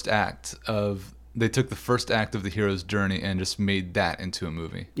first act of. They took the first act of the hero's journey and just made that into a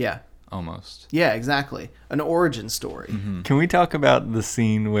movie. Yeah. Almost. Yeah, exactly. An origin story. Can we talk about the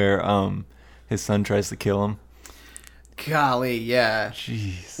scene where his son tries to kill him? Golly, yeah.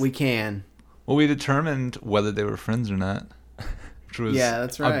 Jeez. We can. Well, we determined whether they were friends or not, which was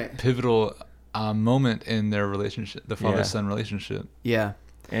that's right. a pivotal moment in their relationship, the father-son relationship. Yeah.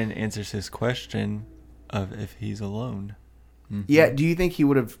 And answers his question of if he's alone. Yeah, do you think he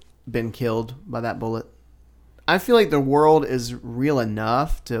would have been killed by that bullet? I feel like the world is real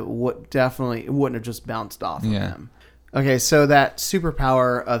enough to definitely it wouldn't have just bounced off of him. Okay, so that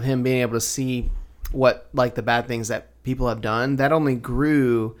superpower of him being able to see what like the bad things that people have done, that only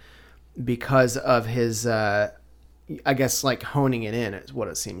grew because of his I guess like honing it in is what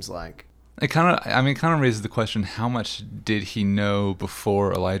it seems like. It kind of raises the question: how much did he know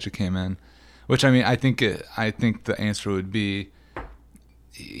before Elijah came in? Which I mean, I think the answer would be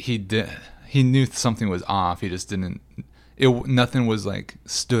he did. He knew something was off. He just didn't. Nothing was like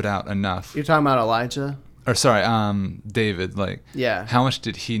stood out enough. You're talking about Elijah? Or sorry, David. Like, yeah. How much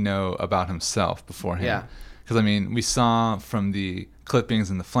did he know about himself beforehand? Yeah. Because I mean, we saw from the clippings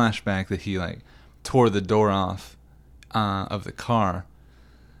in the flashback that he like tore the door off of the car.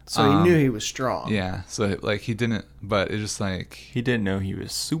 So he knew he was strong. Yeah. So like he didn't, but it's just like he didn't know he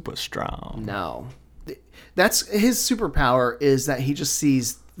was super strong. No, that's his superpower is that he just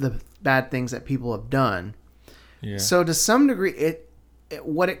sees the bad things that people have done. Yeah. So to some degree,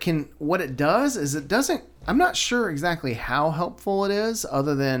 what it does is it doesn't. I'm not sure exactly how helpful it is,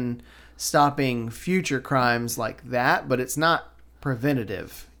 other than stopping future crimes like that. But it's not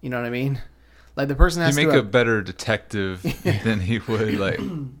preventative. You know what I mean? Like the person has to make a better detective than he would like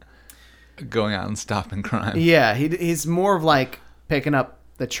going out and stopping crime. Yeah, he's more of like picking up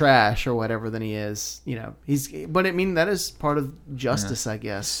the trash or whatever than he is. You know, but I mean that is part of justice, I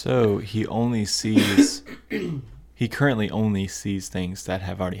guess. So he only sees. He currently only sees things that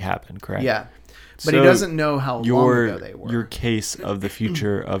have already happened, correct? Yeah, but he doesn't know how long ago they were. Your case of the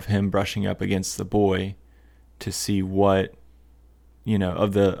future of him brushing up against the boy to see what. You know,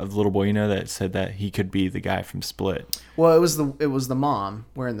 of the little boy, you know, that said that he could be the guy from Split. Well, it was the mom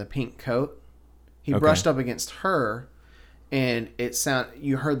wearing the pink coat. He brushed up against her, and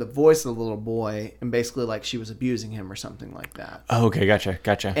you heard the voice of the little boy, and basically like she was abusing him or something like that. Oh, okay,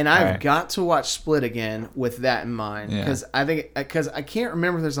 gotcha. And I've got to watch Split again with that in mind because I can't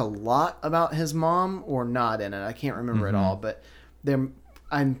remember if there's a lot about his mom or not in it. I can't remember it all, but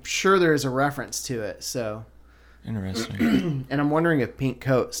I'm sure there is a reference to it. So. Interesting. And I'm wondering if pink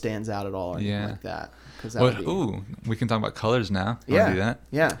coat stands out at all or anything like that. We can talk about colors now. You yeah. Want to do that?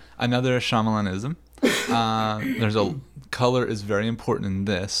 Yeah. Another Shyamalan-ism. Color is very important in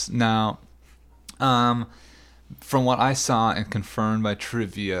this. Now, from what I saw and confirmed by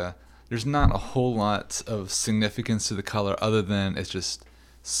trivia, there's not a whole lot of significance to the color other than it's just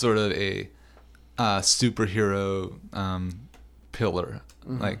sort of a superhero pillar.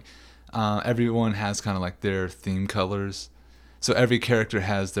 Mm-hmm. Like, everyone has kind of like their theme colors. So every character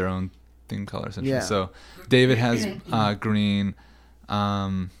has their own theme color, essentially. Yeah. So David has green.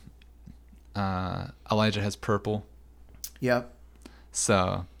 Elijah has purple. Yep.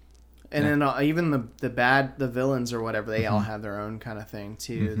 So. And then even the villains or whatever, they all have their own kind of thing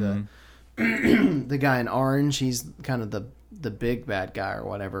too. Mm-hmm. The guy in orange, he's kind of the big bad guy or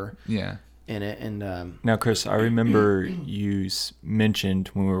whatever. Yeah. In it and now, Chris, I remember you mentioned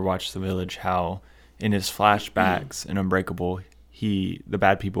when we were watching The Village how in his flashbacks in Unbreakable, the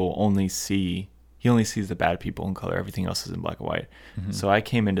bad people only sees the bad people in color. Everything else is in black and white. Mm-hmm. So I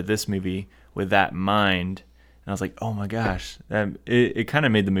came into this movie with that in mind, and I was like, oh my gosh, it kind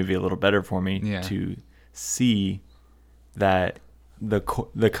of made the movie a little better for me to see that the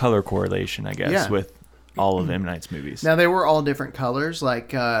color correlation, I guess, with all of M. Night's movies. Now they were all different colors,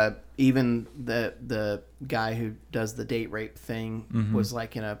 like even the guy who does the date rape thing was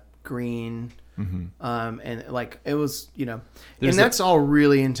like in a green, and like it was, and that's all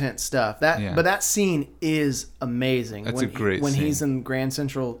really intense stuff. But that scene is amazing. That's a great scene. He's in Grand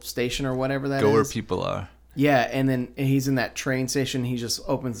Central Station or whatever that is. Go where people are. Yeah, and then he's in that train station. He just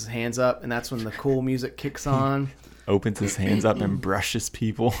opens his hands up, and that's when the cool music kicks on. Opens his hands up and brushes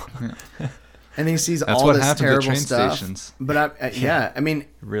people. And he sees all this terrible stuff. Stations. But I mean, it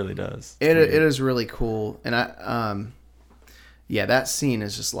really does. It is really cool, and that scene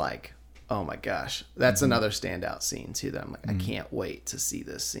is just like, oh my gosh, that's another standout scene too. That I'm like, I can't wait to see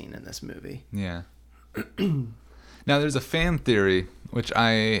this scene in this movie. Yeah. Now there's a fan theory which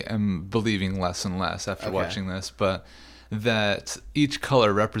I am believing less and less after watching this, but that each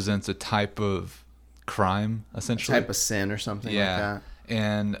color represents a type of crime, essentially, a type of sin or something like that.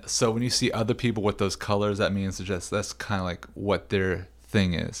 And so when you see other people with those colors, that means that's kind of like what their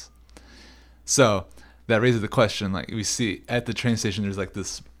thing is. So that raises the question, like we see at the train station, there's like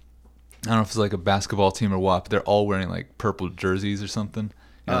this, I don't know if it's like a basketball team or what, but they're all wearing like purple jerseys or something.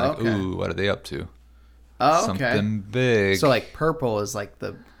 You're ooh, what are they up to? Oh, okay. Something big. So like purple is like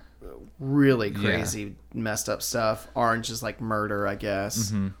the really crazy messed up stuff. Orange is like murder, I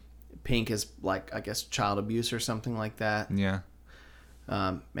guess. Pink is like, I guess, child abuse or something like that. Yeah.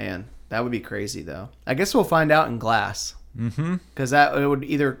 Man, that would be crazy though. I guess we'll find out in Glass. Mm-hmm. Because that it would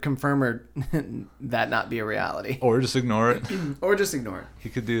either confirm or that not be a reality. Or just ignore it. Or just ignore it. He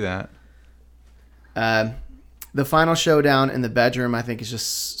could do that. The final showdown in the bedroom, I think, is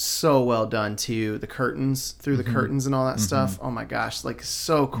just so well done too. The curtains, through the curtains and all that stuff. Oh my gosh, like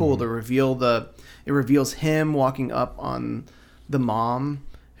so cool to reveal it reveals him walking up on the mom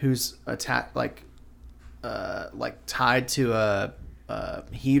who's attacked, like tied to a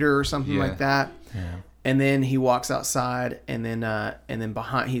heater or something like that. Yeah. And then he walks outside, and then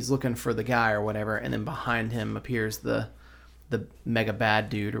behind, he's looking for the guy or whatever, and then behind him appears the mega bad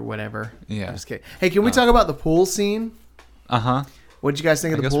dude or whatever. Yeah. I'm just kidding. Hey, can we talk about the pool scene? Uh-huh. What did you guys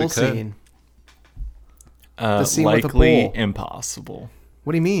think of the guess we pool could. scene? The scene with the Likely pool. impossible.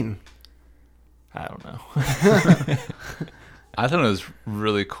 What do you mean? I don't know. I thought it was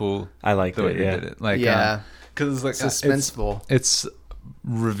really cool. I like the way it. they Yeah. did it. Like, Yeah. because it's like Suspenseful. It's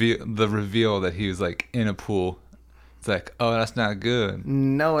the reveal that he was like in a pool. It's like, oh, that's not good.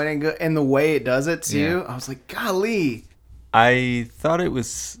 No, it ain't good. And the way it does it too, Yeah. I was like, golly. I thought it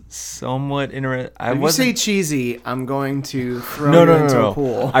was somewhat interesting. If you say cheesy, I'm going to throw no, you no, no, into no. a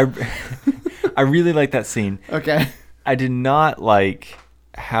pool. I really like that scene. Okay. I did not like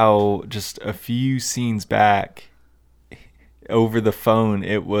how just a few scenes back over the phone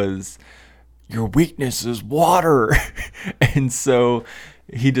it was, your weakness is water. And so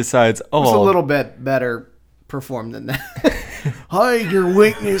he decides, It's a oh, little bit better performed than that. Hi, your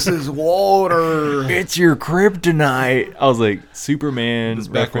weakness is water. it's your kryptonite. I was like, Superman. It's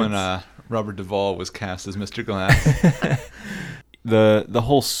back when reference. Robert Duvall was cast as Mr. Glass.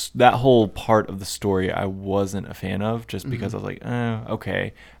 that whole part of the story I wasn't a fan of, just because I was like,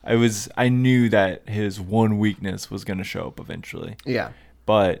 okay. I knew that his one weakness was going to show up eventually, Yeah.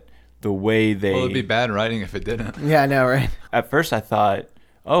 but the way they Well, it'd be bad writing if it didn't. Yeah, I know, right? at first I thought,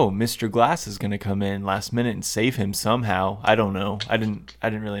 oh, Mr. Glass is going to come in last minute and save him somehow. I don't know. I didn't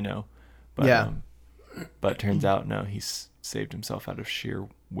really know. But, Yeah. But turns out, no, he's saved himself out of sheer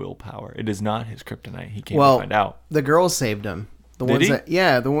willpower. It is not his kryptonite. He came Well, to find out. The girls saved him. The Did ones he? that,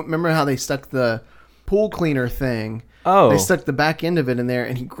 yeah, remember how they stuck the pool cleaner thing? Oh. They stuck the back end of it in there,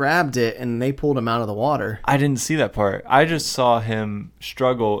 and he grabbed it, and they pulled him out of the water. I didn't see that part. I just saw him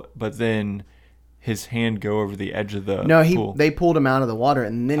struggle, but then his hand go over the edge of the No, pool. they pulled him out of the water,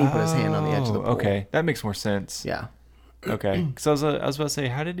 and then he put his hand on the edge of the pool. Okay, that makes more sense. Yeah. Okay, because I was about to say,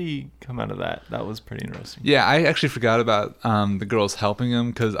 how did he come out of that? That was pretty interesting. Yeah, I actually forgot about the girls helping him,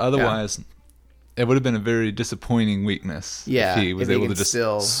 because otherwise it would have been a very disappointing weakness Yeah, if he was if he able to can just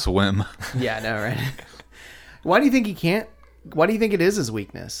still- swim. Yeah, I know, right? Why do you think he can't? Why do you think it is his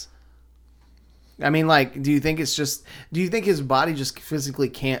weakness? I mean, like, do you think his body just physically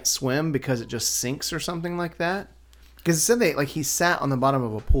can't swim because it just sinks or something like that? Because it said he sat on the bottom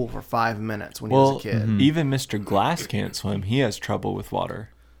of a pool for 5 minutes when he was a kid. Even Mr. Glass can't swim. He has trouble with water.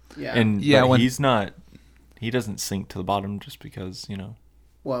 Yeah. Yeah, but when- he's not. He doesn't sink to the bottom just because,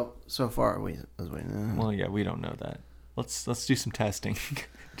 Well, so far we know. Well, yeah, we don't know that. Let's do some testing.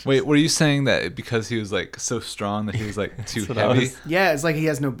 Wait, were you saying that because he was like so strong that he was like too That's what I heavy? was- Yeah, it's like he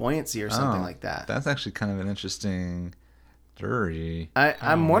has no buoyancy or something Oh, like that. That's actually kind of an interesting theory.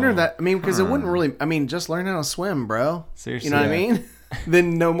 I'm wondering that. I mean, because it wouldn't really. I mean, just learn how to swim, bro. Seriously. You know what I Yeah. mean?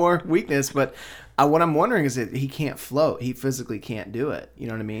 Then no more weakness. But what I'm wondering is that he can't float. He physically can't do it. You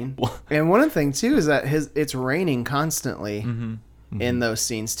know what I mean? And one of the things too is that it's raining constantly in those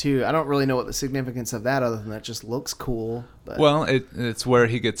scenes too. I don't really know what the significance of that, other than that just looks cool. But Well, it's where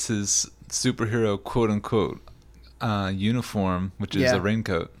he gets his superhero quote unquote uniform, which is Yeah. a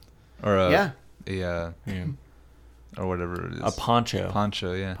raincoat or a Yeah. Yeah. or whatever it is. A poncho.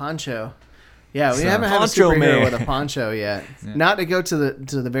 Poncho, yeah. poncho. Yeah, we So- haven't had a Poncho superhero man. with a poncho yet. Not to go to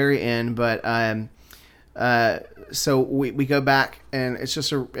the very end, but so we go back, and it's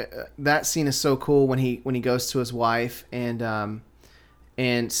just that scene is so cool when he goes to his wife and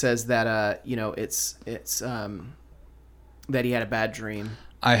says that it's that he had a bad dream.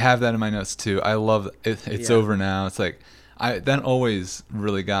 I have that in my notes too. I love it. It's Yeah. over now. It's like that always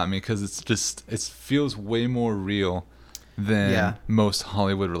really got me because it feels way more real than most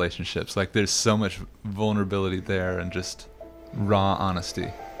Hollywood relationships. Like there's so much vulnerability there and just raw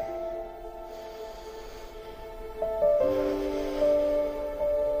honesty.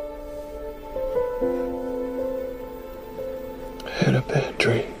 I had a bad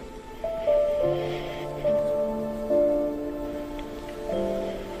dream.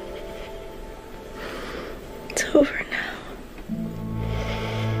 It's over now.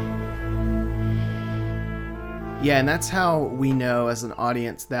 Yeah, and that's how we know as an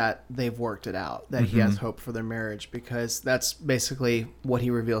audience that they've worked it out, that he has hope for their marriage, because that's basically what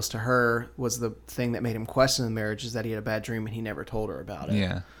he reveals to her was the thing that made him question the marriage, is that he had a bad dream and he never told her about it.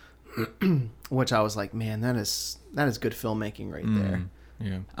 Yeah. Which I was like, man, that is good filmmaking right there.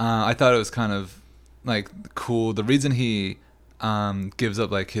 Yeah. I thought it was kind of like cool. The reason he gives up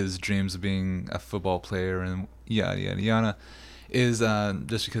like his dreams of being a football player and yada yada yada is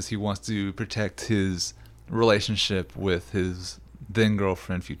just because he wants to protect his relationship with his then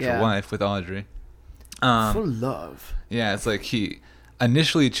girlfriend, future wife, with Audrey. For love. Yeah, it's like he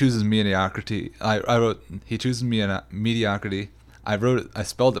initially chooses mediocrity. I wrote he chooses mediocrity. I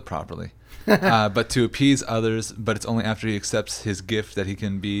spelled it properly. But to appease others, but it's only after he accepts his gift that he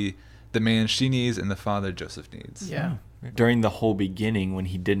can be the man she needs and the father Joseph needs. Yeah. During the whole beginning, when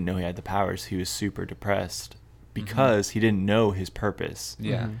he didn't know he had the powers, he was super depressed because he didn't know his purpose.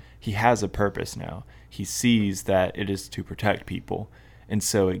 Yeah. He has a purpose now. He sees that it is to protect people. And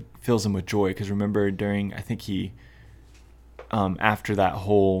so it fills him with joy. Because remember, I think he, after that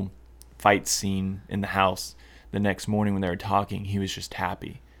whole fight scene in the house, the next morning when they were talking, he was just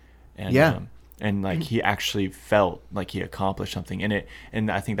happy. And, and like he actually felt like he accomplished something in it.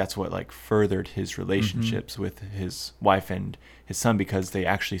 And I think that's what like furthered his relationships with his wife and his son, because they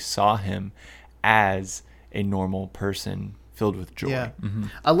actually saw him as a normal person filled with joy. Yeah.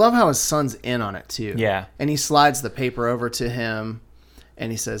 I love how his son's in on it too. Yeah. And he slides the paper over to him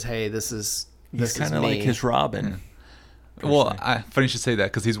and he says, hey, he's kind of like his Robin. Well, funny you should say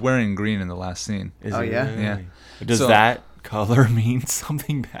that, because he's wearing green in the last scene. Is Oh, it yeah? really? Yeah. Does that color mean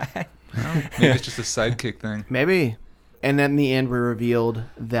something bad? Maybe it's just a sidekick thing. Maybe. And then in the end, we revealed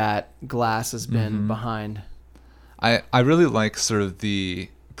that Glass has been behind. I really like sort of the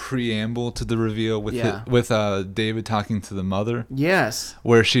preamble to the reveal with David talking to the mother. Yes.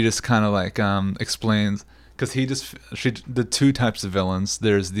 Where she just kind of like explains, because the two types of villains.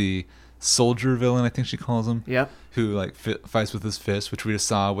 There's the soldier villain, I think she calls him. Yep. Who like fights with his fist, which we just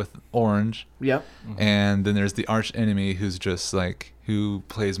saw with Orange. Yep. And then there's the arch enemy, who's just like who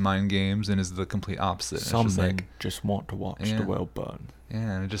plays mind games and is the complete opposite. Some it's men just want to watch the world burn.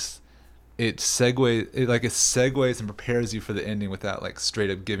 Yeah, and it segues and prepares you for the ending without like straight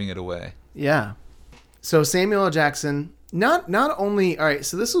up giving it away. Yeah. So Samuel L. Jackson, not only, all right,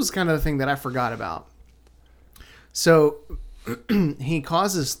 so this was kind of the thing that I forgot about. So he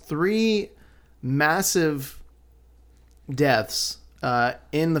causes 3 massive deaths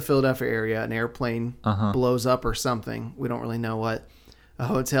in the Philadelphia area. An airplane blows up or something. We don't really know what. A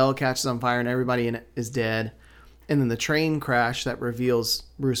hotel catches on fire and everybody in it is dead. And then the train crash that reveals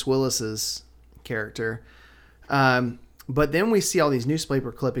Bruce Willis's character. But then we see all these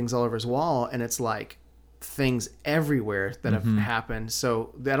newspaper clippings all over his wall, and it's like things everywhere that have happened.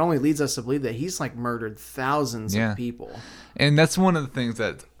 So that only leads us to believe that he's like murdered thousands of people. And that's one of the things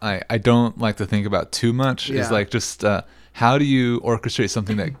that I don't like to think about too much is like just how do you orchestrate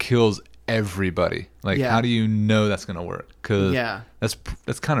something that kills everybody? Like how do you know that's going to work? Because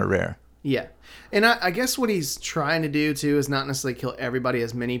that's kind of rare. Yeah. And I guess what he's trying to do too is not necessarily kill everybody,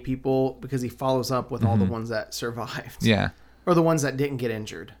 as many people, because he follows up with all the ones that survived. Yeah. Or the ones that didn't get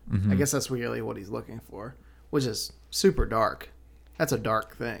injured. I guess that's really what he's looking for, which is super dark. That's a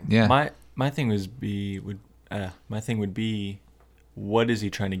dark thing. Yeah. My thing would be, what is he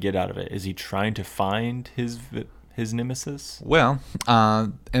trying to get out of it? Is he trying to find his nemesis? Well,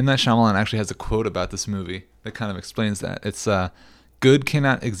 M. Night Shyamalan actually has a quote about this movie that kind of explains that. It's good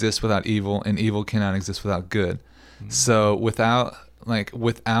cannot exist without evil, and evil cannot exist without good. So without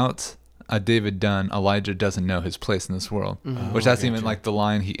David Dunn, Elijah doesn't know his place in this world. Which that's even like the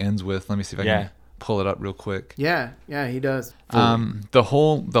line he ends with. Let me see if I can pull it up real quick. Yeah, he does. The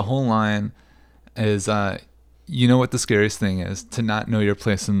whole line is you know what the scariest thing is? To not know your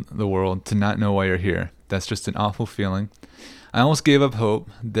place in the world, to not know why you're here. That's just an awful feeling. I almost gave up hope.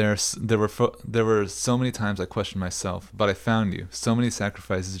 There were so many times I questioned myself, but I found you. So many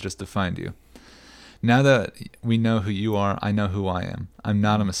sacrifices just to find you. Now that we know who you are, I know who I am. I'm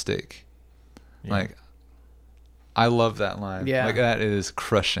not a mistake. Yeah. Like, I love that line. Yeah. Like, that is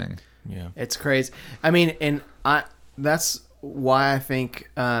crushing. Yeah. It's crazy. I mean, and that's why I think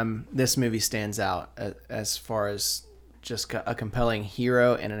this movie stands out as far as just a compelling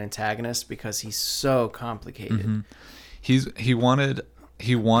hero and an antagonist, because he's so complicated. He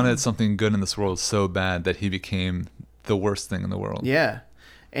wanted something good in this world so bad that he became the worst thing in the world. Yeah.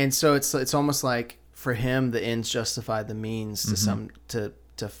 And so it's almost like for him the ends justify the means to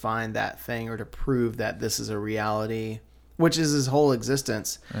find that thing, or to prove that this is a reality, which is his whole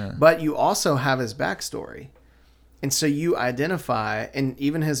existence. Yeah. But you also have his backstory. And so you identify, and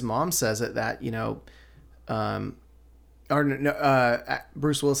even his mom says it, that,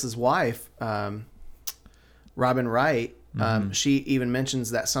 Bruce Willis's wife, Robin Wright, she even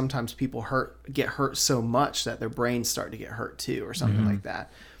mentions that sometimes people get hurt so much that their brains start to get hurt too, or something like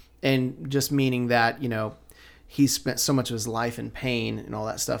that. And just meaning that, he spent so much of his life in pain and all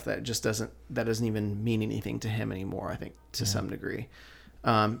that stuff that just doesn't even mean anything to him anymore, I think, to some degree.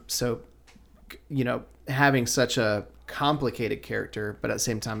 So, having such a complicated character, but at the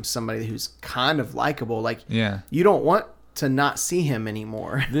same time, somebody who's kind of likable, you don't want to not see him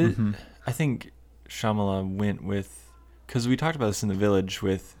anymore. I think Shyamalan went with, because we talked about this in The Village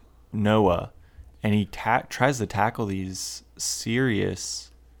with Noah, and he tries to tackle these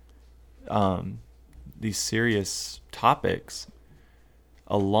serious topics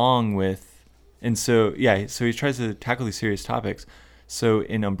along with, and so he tries to tackle these serious topics. So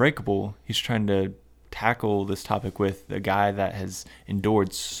in Unbreakable, he's trying to tackle this topic with a guy that has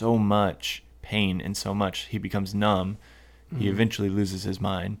endured so much pain and so much he becomes numb. He eventually loses his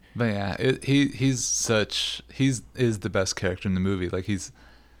mind. But yeah, he's the best character in the movie. Like it's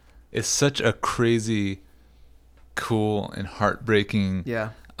such a crazy, cool and heartbreaking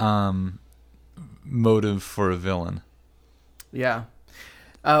motive for a villain. Yeah.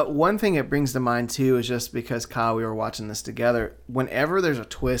 One thing it brings to mind too is just because, Kyle, we were watching this together. Whenever there's a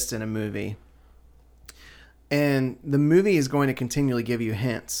twist in a movie, and the movie is going to continually give you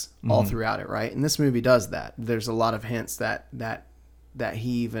hints all throughout it, right? And this movie does that. There's a lot of hints that he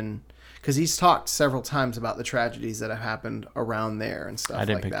even, because he's talked several times about the tragedies that have happened around there and stuff like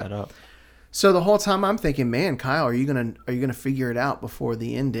that. I didn't pick that up. So the whole time I'm thinking, man, Kyle, are you gonna figure it out before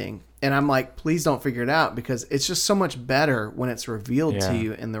the ending? And I'm like, please don't figure it out, because it's just so much better when it's revealed to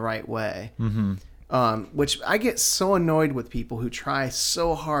you in the right way. Which I get so annoyed with people who try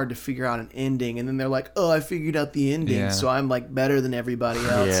so hard to figure out an ending, and then they're like, oh, I figured out the ending, so I'm like better than everybody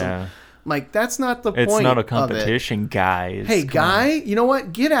else. Yeah. I'm like, that's not the point. It's not a competition, guys. Hey, guy, you know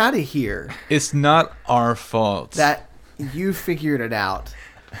what? Get out of here. It's not our fault that you figured it out.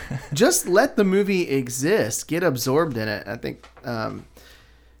 Just let the movie exist. Get absorbed in it. I think. Do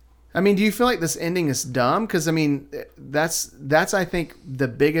you feel like this ending is dumb? Because that's I think the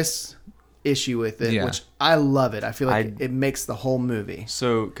biggest issue with it, which I love it. I feel like it makes the whole movie.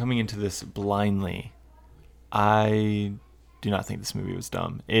 So coming into this blindly, I do not think this movie was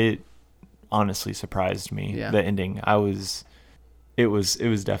dumb. It honestly surprised me. Yeah. The ending, it was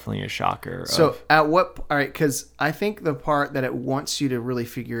definitely a shocker. So at what? All right, because I think the part that it wants you to really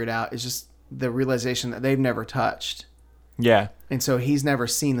figure it out is just the realization that they've never touched. Yeah. And so he's never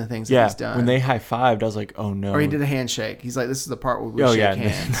seen the things that he's done. When they high-fived, I was like, oh, no. Or he did a handshake. He's like, this is the part where we shake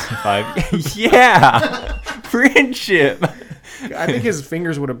hands. High-five. Yeah. Friendship. I think his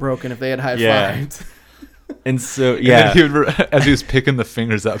fingers would have broken if they had high-fived. Yeah. And so, yeah. And as he was picking the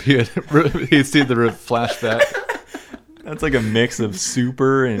fingers up, he'd see the flashback. That's like a mix of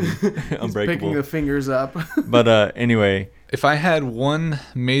Super and Unbreakable. Picking the fingers up. But anyway. If I had one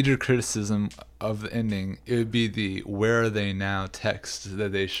major criticism of the ending, it would be the "Where are they now?" text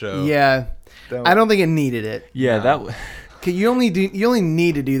that they show. Yeah, I don't think it needed it. Yeah, that. You only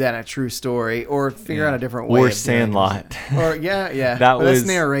need to do that in a true story, or figure out a different way. Or Sandlot. Or that's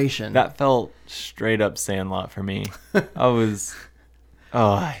narration. That felt straight up Sandlot for me.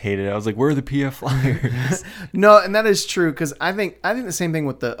 I hated it. I was like, "Where are the PF Flyers?" No, and that is true, because I think the same thing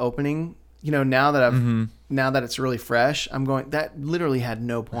with the opening. Now that it's really fresh, I'm going, that literally had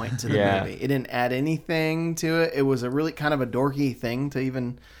no point to the movie. It didn't add anything to it. It was a really kind of a dorky thing to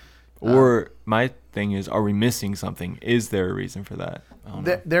even. Or my thing is, are we missing something? Is there a reason for that?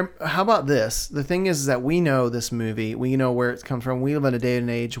 How about this? The thing is that we know this movie. We know where it's come from. We live in a day and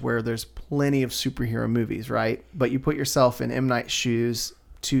age where there's plenty of superhero movies, right? But you put yourself in M. Night's shoes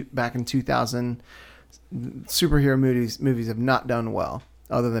back in 2000, superhero movies have not done well.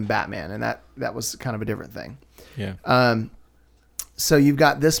 Other than Batman, and that was kind of a different thing. Yeah. So you've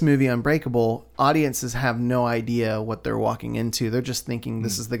got this movie, Unbreakable. Audiences have no idea what they're walking into. They're just thinking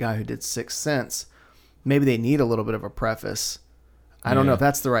this is the guy who did Sixth Sense. Maybe they need a little bit of a preface. I don't know if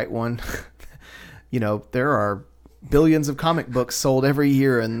that's the right one. There are billions of comic books sold every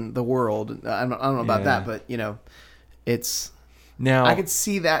year in the world. I don't know about that, but it's. Now I could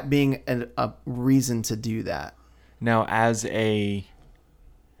see that being a reason to do that. Now,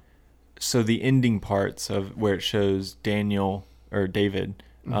 so the ending parts of where it shows David,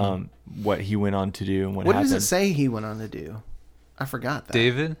 what he went on to do and what happened. What does it say he went on to do? I forgot that.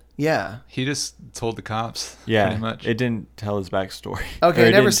 David? Yeah. He just told the cops. Yeah. Pretty much. It didn't tell his backstory. Okay,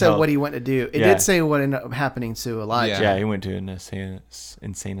 it never said what he went to do. It did say what ended up happening to Elijah. Yeah, he went to an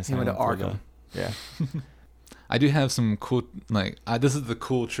insane asylum. He went to Arkham. Yeah. I do have some cool, this is the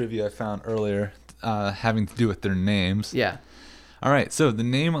cool trivia I found earlier having to do with their names. Yeah. All right, so the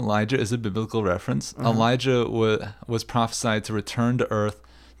name Elijah is a biblical reference. Elijah was prophesied to return to earth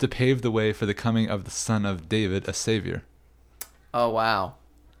to pave the way for the coming of the son of David, a savior. Oh, wow.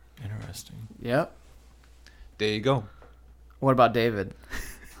 Interesting. Yep. There you go. What about David?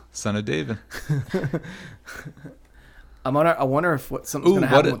 Son of David. I wonder if something's going to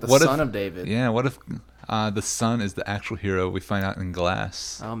happen with the son of David. Yeah, what if the son is the actual hero we find out in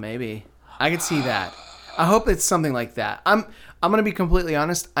Glass? Oh, maybe. I could see that. I hope it's something like that. I'm going to be completely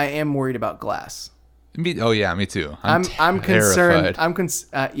honest. I am worried about Glass. Me too. I'm terrified. concerned.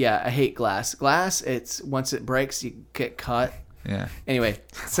 I hate Glass. Glass, it's once it breaks, you get cut. Yeah. Anyway,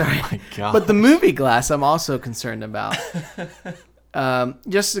 sorry. Oh my God. But the movie Glass, I'm also concerned about.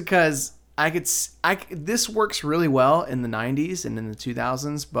 Just because this works really well in the 90s and in the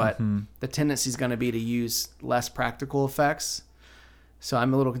 2000s, but the tendency is going to be to use less practical effects. So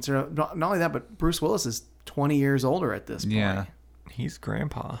I'm a little concerned. Not only that, but Bruce Willis is 20 years older at this point. Yeah. He's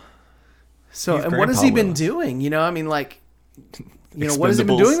grandpa. So, He's and what has Grandpa he been Willis. doing? What has he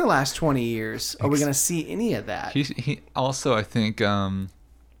been Expendables. doing the last 20 years? Are we going to see any of that? He also, I think Shyamalan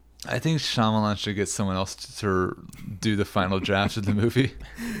should get someone else to do the final draft of the movie.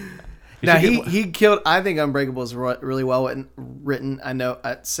 Now he killed. I think Unbreakable is really well written. I know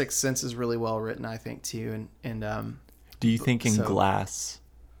Sixth Sense is really well written. I think too. And Do you think in so- Glass,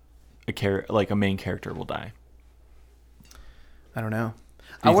 a main character will die? I don't know.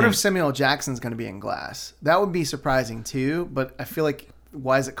 Do I you wonder if think- Samuel L. Jackson's going to be in Glass. That would be surprising too. But I feel like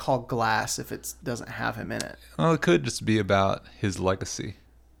why is it called Glass if it doesn't have him in it? Well, it could just be about his legacy.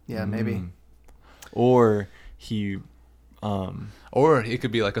 Yeah, maybe. Or he, Or it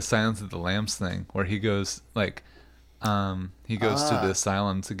could be like a Silence of the Lambs thing where he goes to the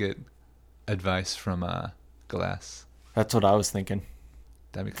asylum to get advice from Glass. that's what I was thinking.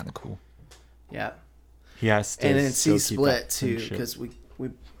 That'd be kind of cool. Yeah. He has to. And then still see keep Split that too kinship. because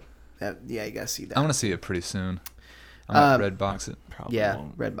you gotta see that. I want to see it pretty soon. I'm gonna Redbox it. Probably Yeah,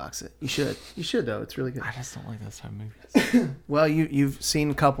 won't. Redbox it. You should though. It's really good. I just don't like those type of movies. Well, you've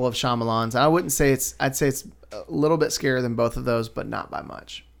seen a couple of Shyamalan's. I wouldn't say I'd say it's a little bit scarier than both of those, but not by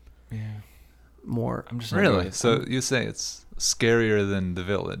much. Yeah, More. I'm just not Really? really- So you say it's scarier than The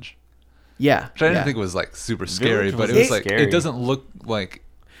Village? Yeah. Which I didn't yeah. think was like super scary, Village but it was was like scary. it doesn't look like.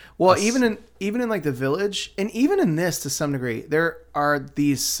 Well, Us- even in like The Village, and even in this to some degree, there are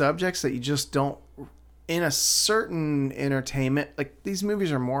these subjects that you just don't. In a certain entertainment, like these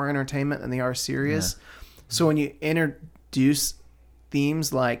movies are more entertainment than they are serious. So when you introduce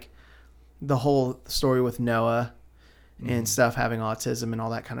themes like the whole story with Noah and stuff having autism and all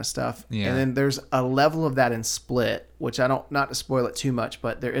that kind of stuff, Yeah. and then there's a level of that in Split, which I don't, not to spoil it too much,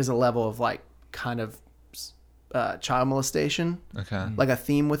 but there is a level of like kind of child molestation, Okay. like a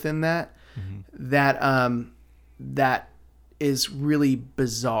theme within that, that is really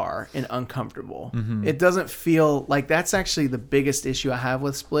bizarre and uncomfortable. It doesn't feel like that's actually the biggest issue I have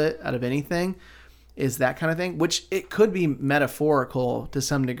with Split out of anything is that kind of thing, which it could be metaphorical to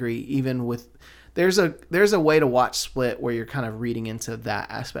some degree, even with there's a way to watch Split where you're kind of reading into that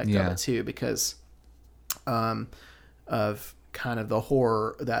aspect of Yeah. it too, because of kind of the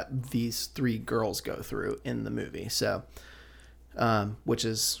horror that these three girls go through in the movie. So, which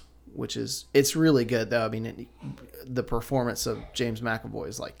is it's really good though. I mean, the performance of James McAvoy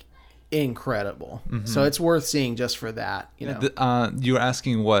is like incredible. So it's worth seeing just for that. You know. You were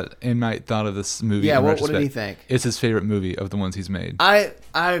asking what M. Night thought of this movie. Yeah, in what did he retrospect. think? It's his favorite movie of the ones he's made. I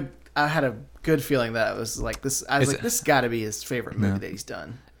had a good feeling that it was like this. I was It's- like, this got to be his favorite movie that he's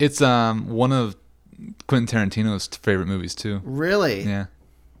done. It's one of Quentin Tarantino's favorite movies too. Really? Yeah.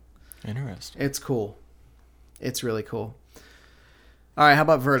 Interesting. It's cool. It's really cool. All right, how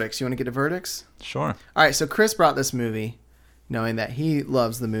about verdicts? You want to get to verdicts? Sure. All right, so Chris brought this movie, knowing that he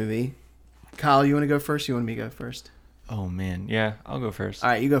loves the movie. Kyle, you want to go first? You want me to go first? Oh man, yeah, I'll go first. All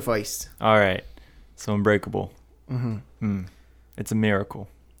right, you go first. All right, so Unbreakable. It's a miracle.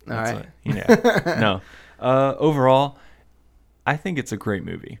 All That's right. No. Overall, I think it's a great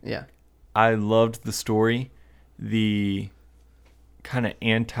movie. Yeah. I loved the story, the kind of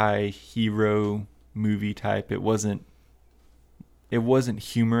anti-hero movie type. It wasn't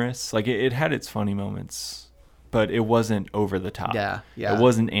humorous. Like it had its funny moments, but it wasn't over the top. Yeah, yeah. It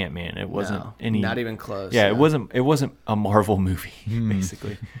wasn't Ant-Man. It wasn't No, any. not even close. Yeah, it wasn't a Marvel movie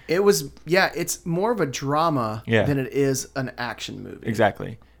basically. It was. Yeah, it's more of a drama Yeah. than it is an action movie.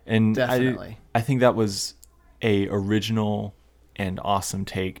 Exactly. And Definitely. I think that was a original and awesome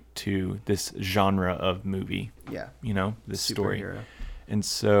take to this genre of movie. Yeah. You know, this story. Superhero. And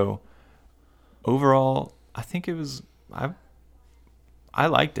so overall, I think it was I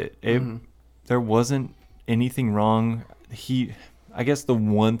liked it. There there wasn't anything wrong. I guess the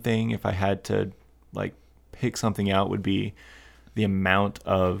one thing, if I had to like pick something out, would be the amount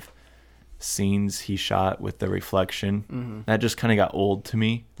of scenes he shot with the reflection. That just kind of got old to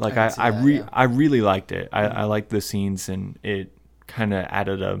me. Like I really liked it. I liked the scenes, and it kind of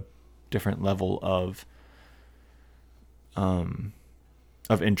added a different level of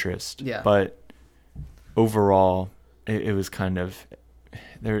interest. Yeah. But overall, it was kind of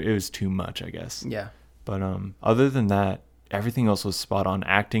it was too much, I guess. Yeah. But other than that, everything else was spot on.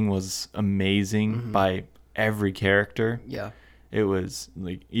 Acting was amazing by every character. Yeah. It was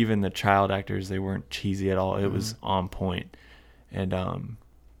like, even the child actors, they weren't cheesy at all. It was on point. And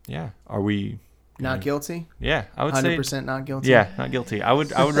yeah, are we not guilty? Yeah, I would say 100% not guilty. Yeah, not guilty. I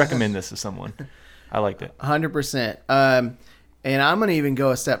would recommend this to someone. I liked it. 100%. And I'm gonna even go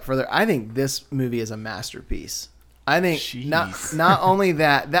a step further. I think this movie is a masterpiece. I think not only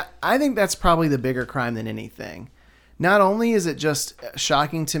that I think that's probably the bigger crime than anything. Not only is it just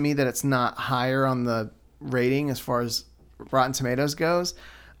shocking to me that it's not higher on the rating as far as Rotten Tomatoes goes,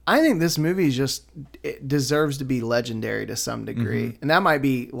 I think this movie it deserves to be legendary to some degree. And that might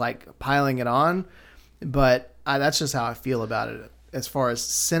be like piling it on, but that's just how I feel about it. As far as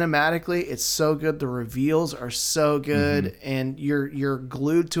cinematically, it's so good. The reveals are so good, and you're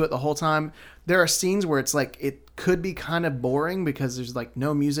glued to it the whole time. There are scenes where it's like it could be kind of boring because there's like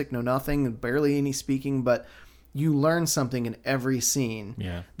no music, no nothing, and barely any speaking, but you learn something in every scene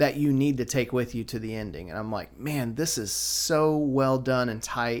that you need to take with you to the ending. And I'm like, man, this is so well done and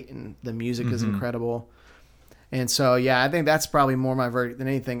tight, and the music is incredible. And so, yeah, I think that's probably more my verdict than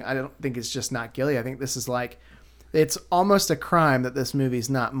anything. I don't think it's just not guilty. I think this is like, it's almost a crime that this movie's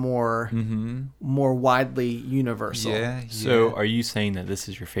not more widely universal. Yeah. So are you saying that this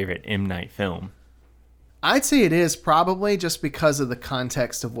is your favorite M. Night film? I'd say it is, probably just because of the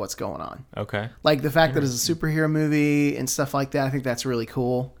context of what's going on. Okay. Like the fact that it's a superhero movie and stuff like that. I think that's really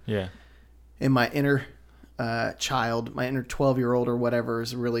cool. Yeah. And my inner child, my inner 12-year-old or whatever,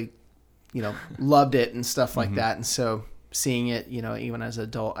 is really, loved it and stuff like that. And so seeing it, even as an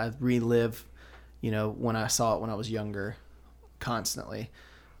adult, I relive, when I saw it when I was younger, constantly.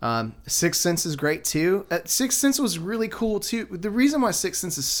 Sixth Sense is great too. Sixth Sense was really cool too. The reason why Sixth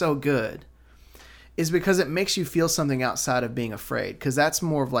Sense is so good is because it makes you feel something outside of being afraid, because that's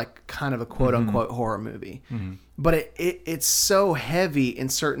more of like kind of a quote unquote horror movie. But it's so heavy in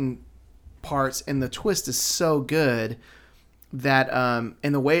certain parts, and the twist is so good that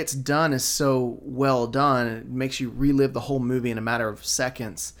and the way it's done is so well done, it makes you relive the whole movie in a matter of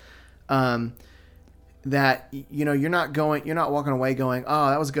seconds. That you're not walking away going, oh,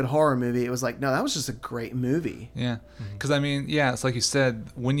 that was a good horror movie. It was like, no, that was just a great movie. Yeah, because it's like you said,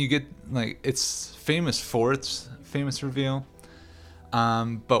 when you get it's famous for its famous reveal,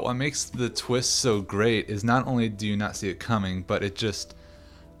 but what makes the twist so great is not only do you not see it coming, but it just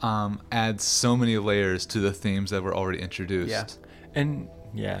adds so many layers to the themes that were already introduced. Yeah, and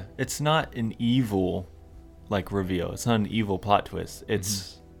it's not an evil reveal. It's not an evil plot twist.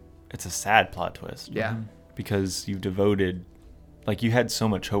 It's a sad plot twist. Yeah. Because you've devoted, you had so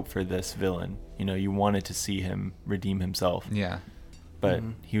much hope for this villain. You wanted to see him redeem himself. Yeah. But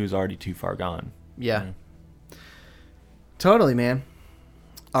he was already too far gone. Yeah. Totally, man.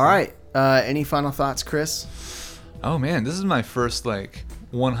 All right. Any final thoughts, Chris? Oh, man. This is my first,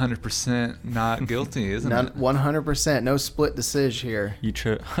 100% not guilty, isn't it? 100%. No split decision here. You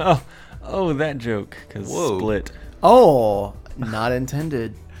Oh, that joke. Because split. Oh, not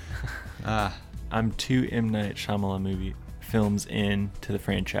intended. I'm 2 M. Night Shyamalan films into the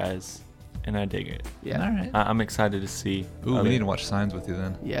franchise, and I dig it. Yeah. All right. I'm excited to see. Ooh, we need to watch Signs with you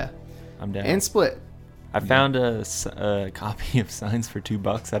then. Yeah. I'm down. And Split. I found a copy of Signs for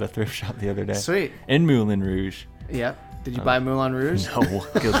 $2 at a thrift shop the other day. Sweet. In Moulin Rouge. Yep. Did you buy Moulin Rouge? No.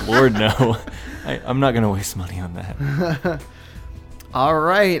 Good Lord, no. I'm not going to waste money on that. All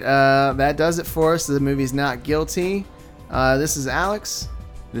right. That does it for us. The movie's Not Guilty. This is Alex.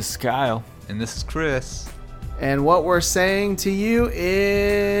 This is Kyle. And this is Chris. And what we're saying to you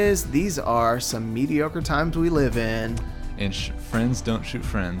is these are some mediocre times we live in. And friends don't shoot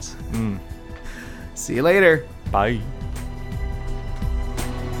friends. See you later. Bye.